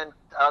 again,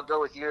 I'll go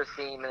with your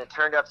theme, and it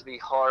turned out to be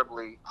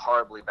horribly,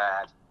 horribly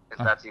bad, if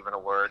that's even a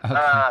word. Okay.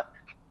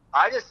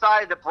 I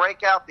decided to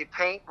break out the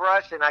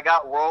paintbrush, and I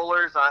got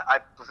rollers. I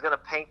was going to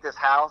paint this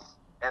house,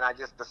 and I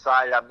just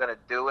decided I'm going to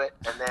do it.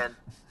 And then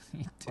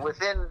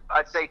within,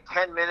 I'd say,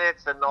 10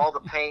 minutes, and all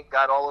the paint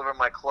got all over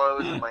my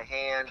clothes and my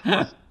hands,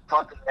 was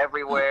fucking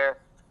everywhere.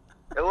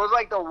 It was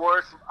like the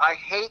worst. I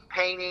hate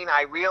painting.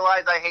 I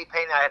realized I hate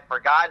painting. I had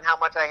forgotten how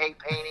much I hate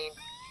painting.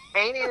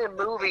 Painting and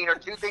moving are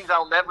two things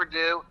I'll never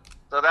do.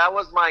 So that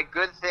was my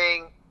good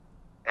thing.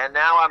 And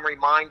now I'm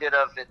reminded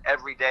of it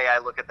every day I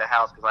look at the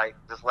house because I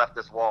just left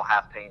this wall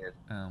half painted.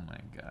 Oh, my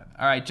God.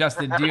 All right,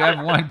 Justin, do you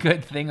have one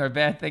good thing or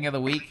bad thing of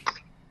the week?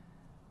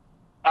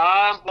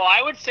 Well,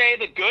 I would say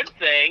the good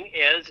thing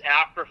is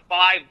after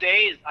 5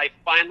 days, I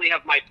finally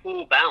have my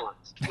pool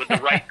balanced with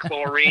the right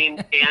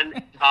chlorine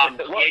and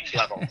pH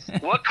levels.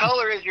 What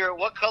color is your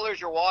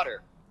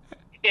water?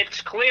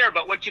 It's clear,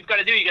 but what you've got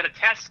to do, you got a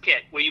test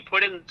kit where you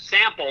put in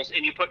samples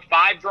and you put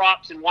 5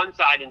 drops in one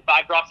side and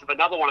 5 drops of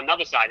another one on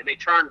another side, and they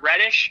turn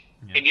reddish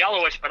and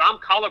yellowish. But I'm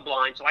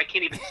colorblind, so I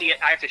can't even see it.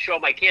 I have to show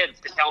my kids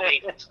to tell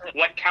me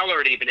what color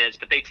it even is.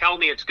 But they tell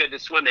me it's good to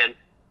swim in.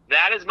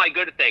 That is my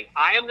good thing.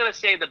 I am going to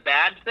say the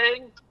bad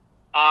thing.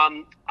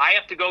 I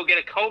have to go get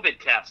a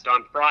COVID test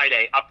on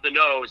Friday up the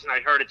nose, and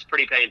I heard it's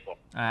pretty painful.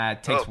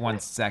 It takes 1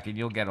 second.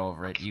 You'll get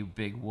over it, you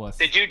big wuss.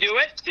 Did you do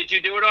it? Did you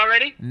do it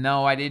already?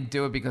 No, I didn't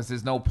do it because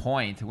there's no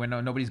point.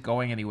 Nobody's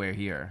going anywhere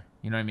here.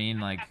 You know what I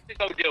mean? Like, I have to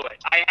go do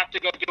it. I have to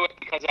go do it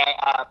because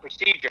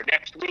procedure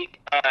next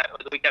week.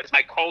 The week that's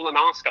my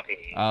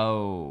colonoscopy.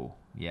 Oh,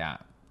 yeah.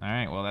 All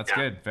right. Well, that's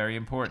good. Very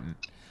important.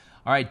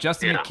 All right,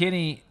 Justin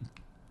McKinney.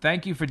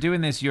 Thank you for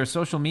doing this. Your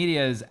social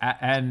media is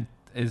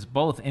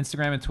both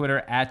Instagram and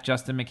Twitter at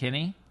Justin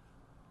McKinney.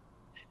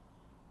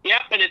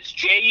 Yep, and it's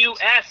JUSTON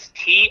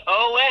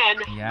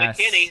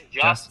McKinney,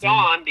 just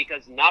on,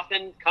 because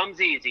nothing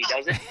comes easy,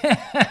 does it?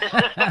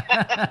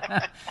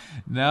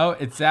 No,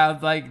 it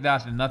sounds like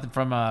nothing. Nothing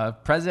from a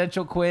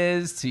presidential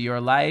quiz to your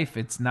life.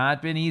 It's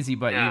not been easy,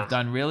 but you've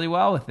done really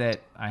well with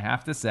it, I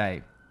have to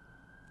say.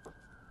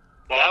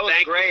 Well, that was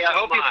great. I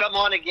hope you come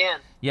on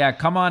again. Yeah,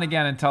 come on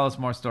again and tell us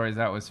more stories.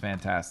 That was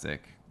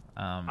fantastic.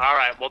 All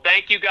right. Well,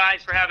 thank you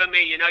guys for having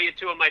me. You know, you're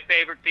two of my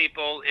favorite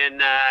people in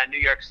New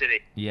York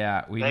City.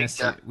 Yeah, Thanks,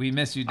 Jeff. we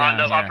miss you down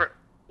On the here.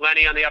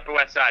 Lenny on the Upper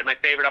West Side, my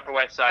favorite Upper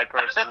West Side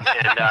person.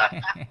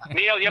 And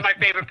Neil, you're my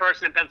favorite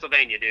person in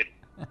Pennsylvania, dude.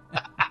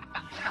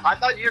 I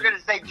thought you were going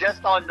to say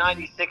just on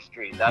 96th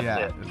Street. That's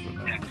yeah, it.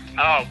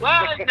 Oh,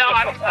 well, no,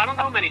 I don't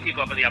know many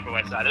people up on the Upper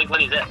West Side. I think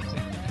Lenny's it.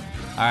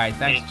 All right,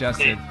 thanks,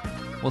 Justin.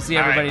 We'll see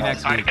All everybody right.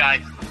 next All week.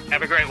 right, guys.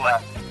 Have a great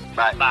one.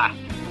 Bye. Bye.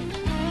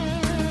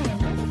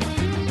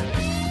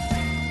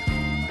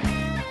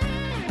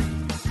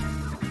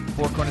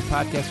 Four Corners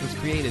Podcast was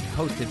created,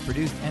 hosted,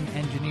 produced, and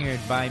engineered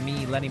by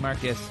me, Lenny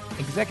Marcus.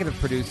 Executive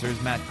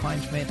producers Matt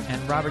Kleinschmidt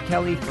and Robert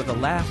Kelly for the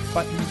Laugh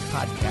Buttons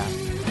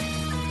Podcast.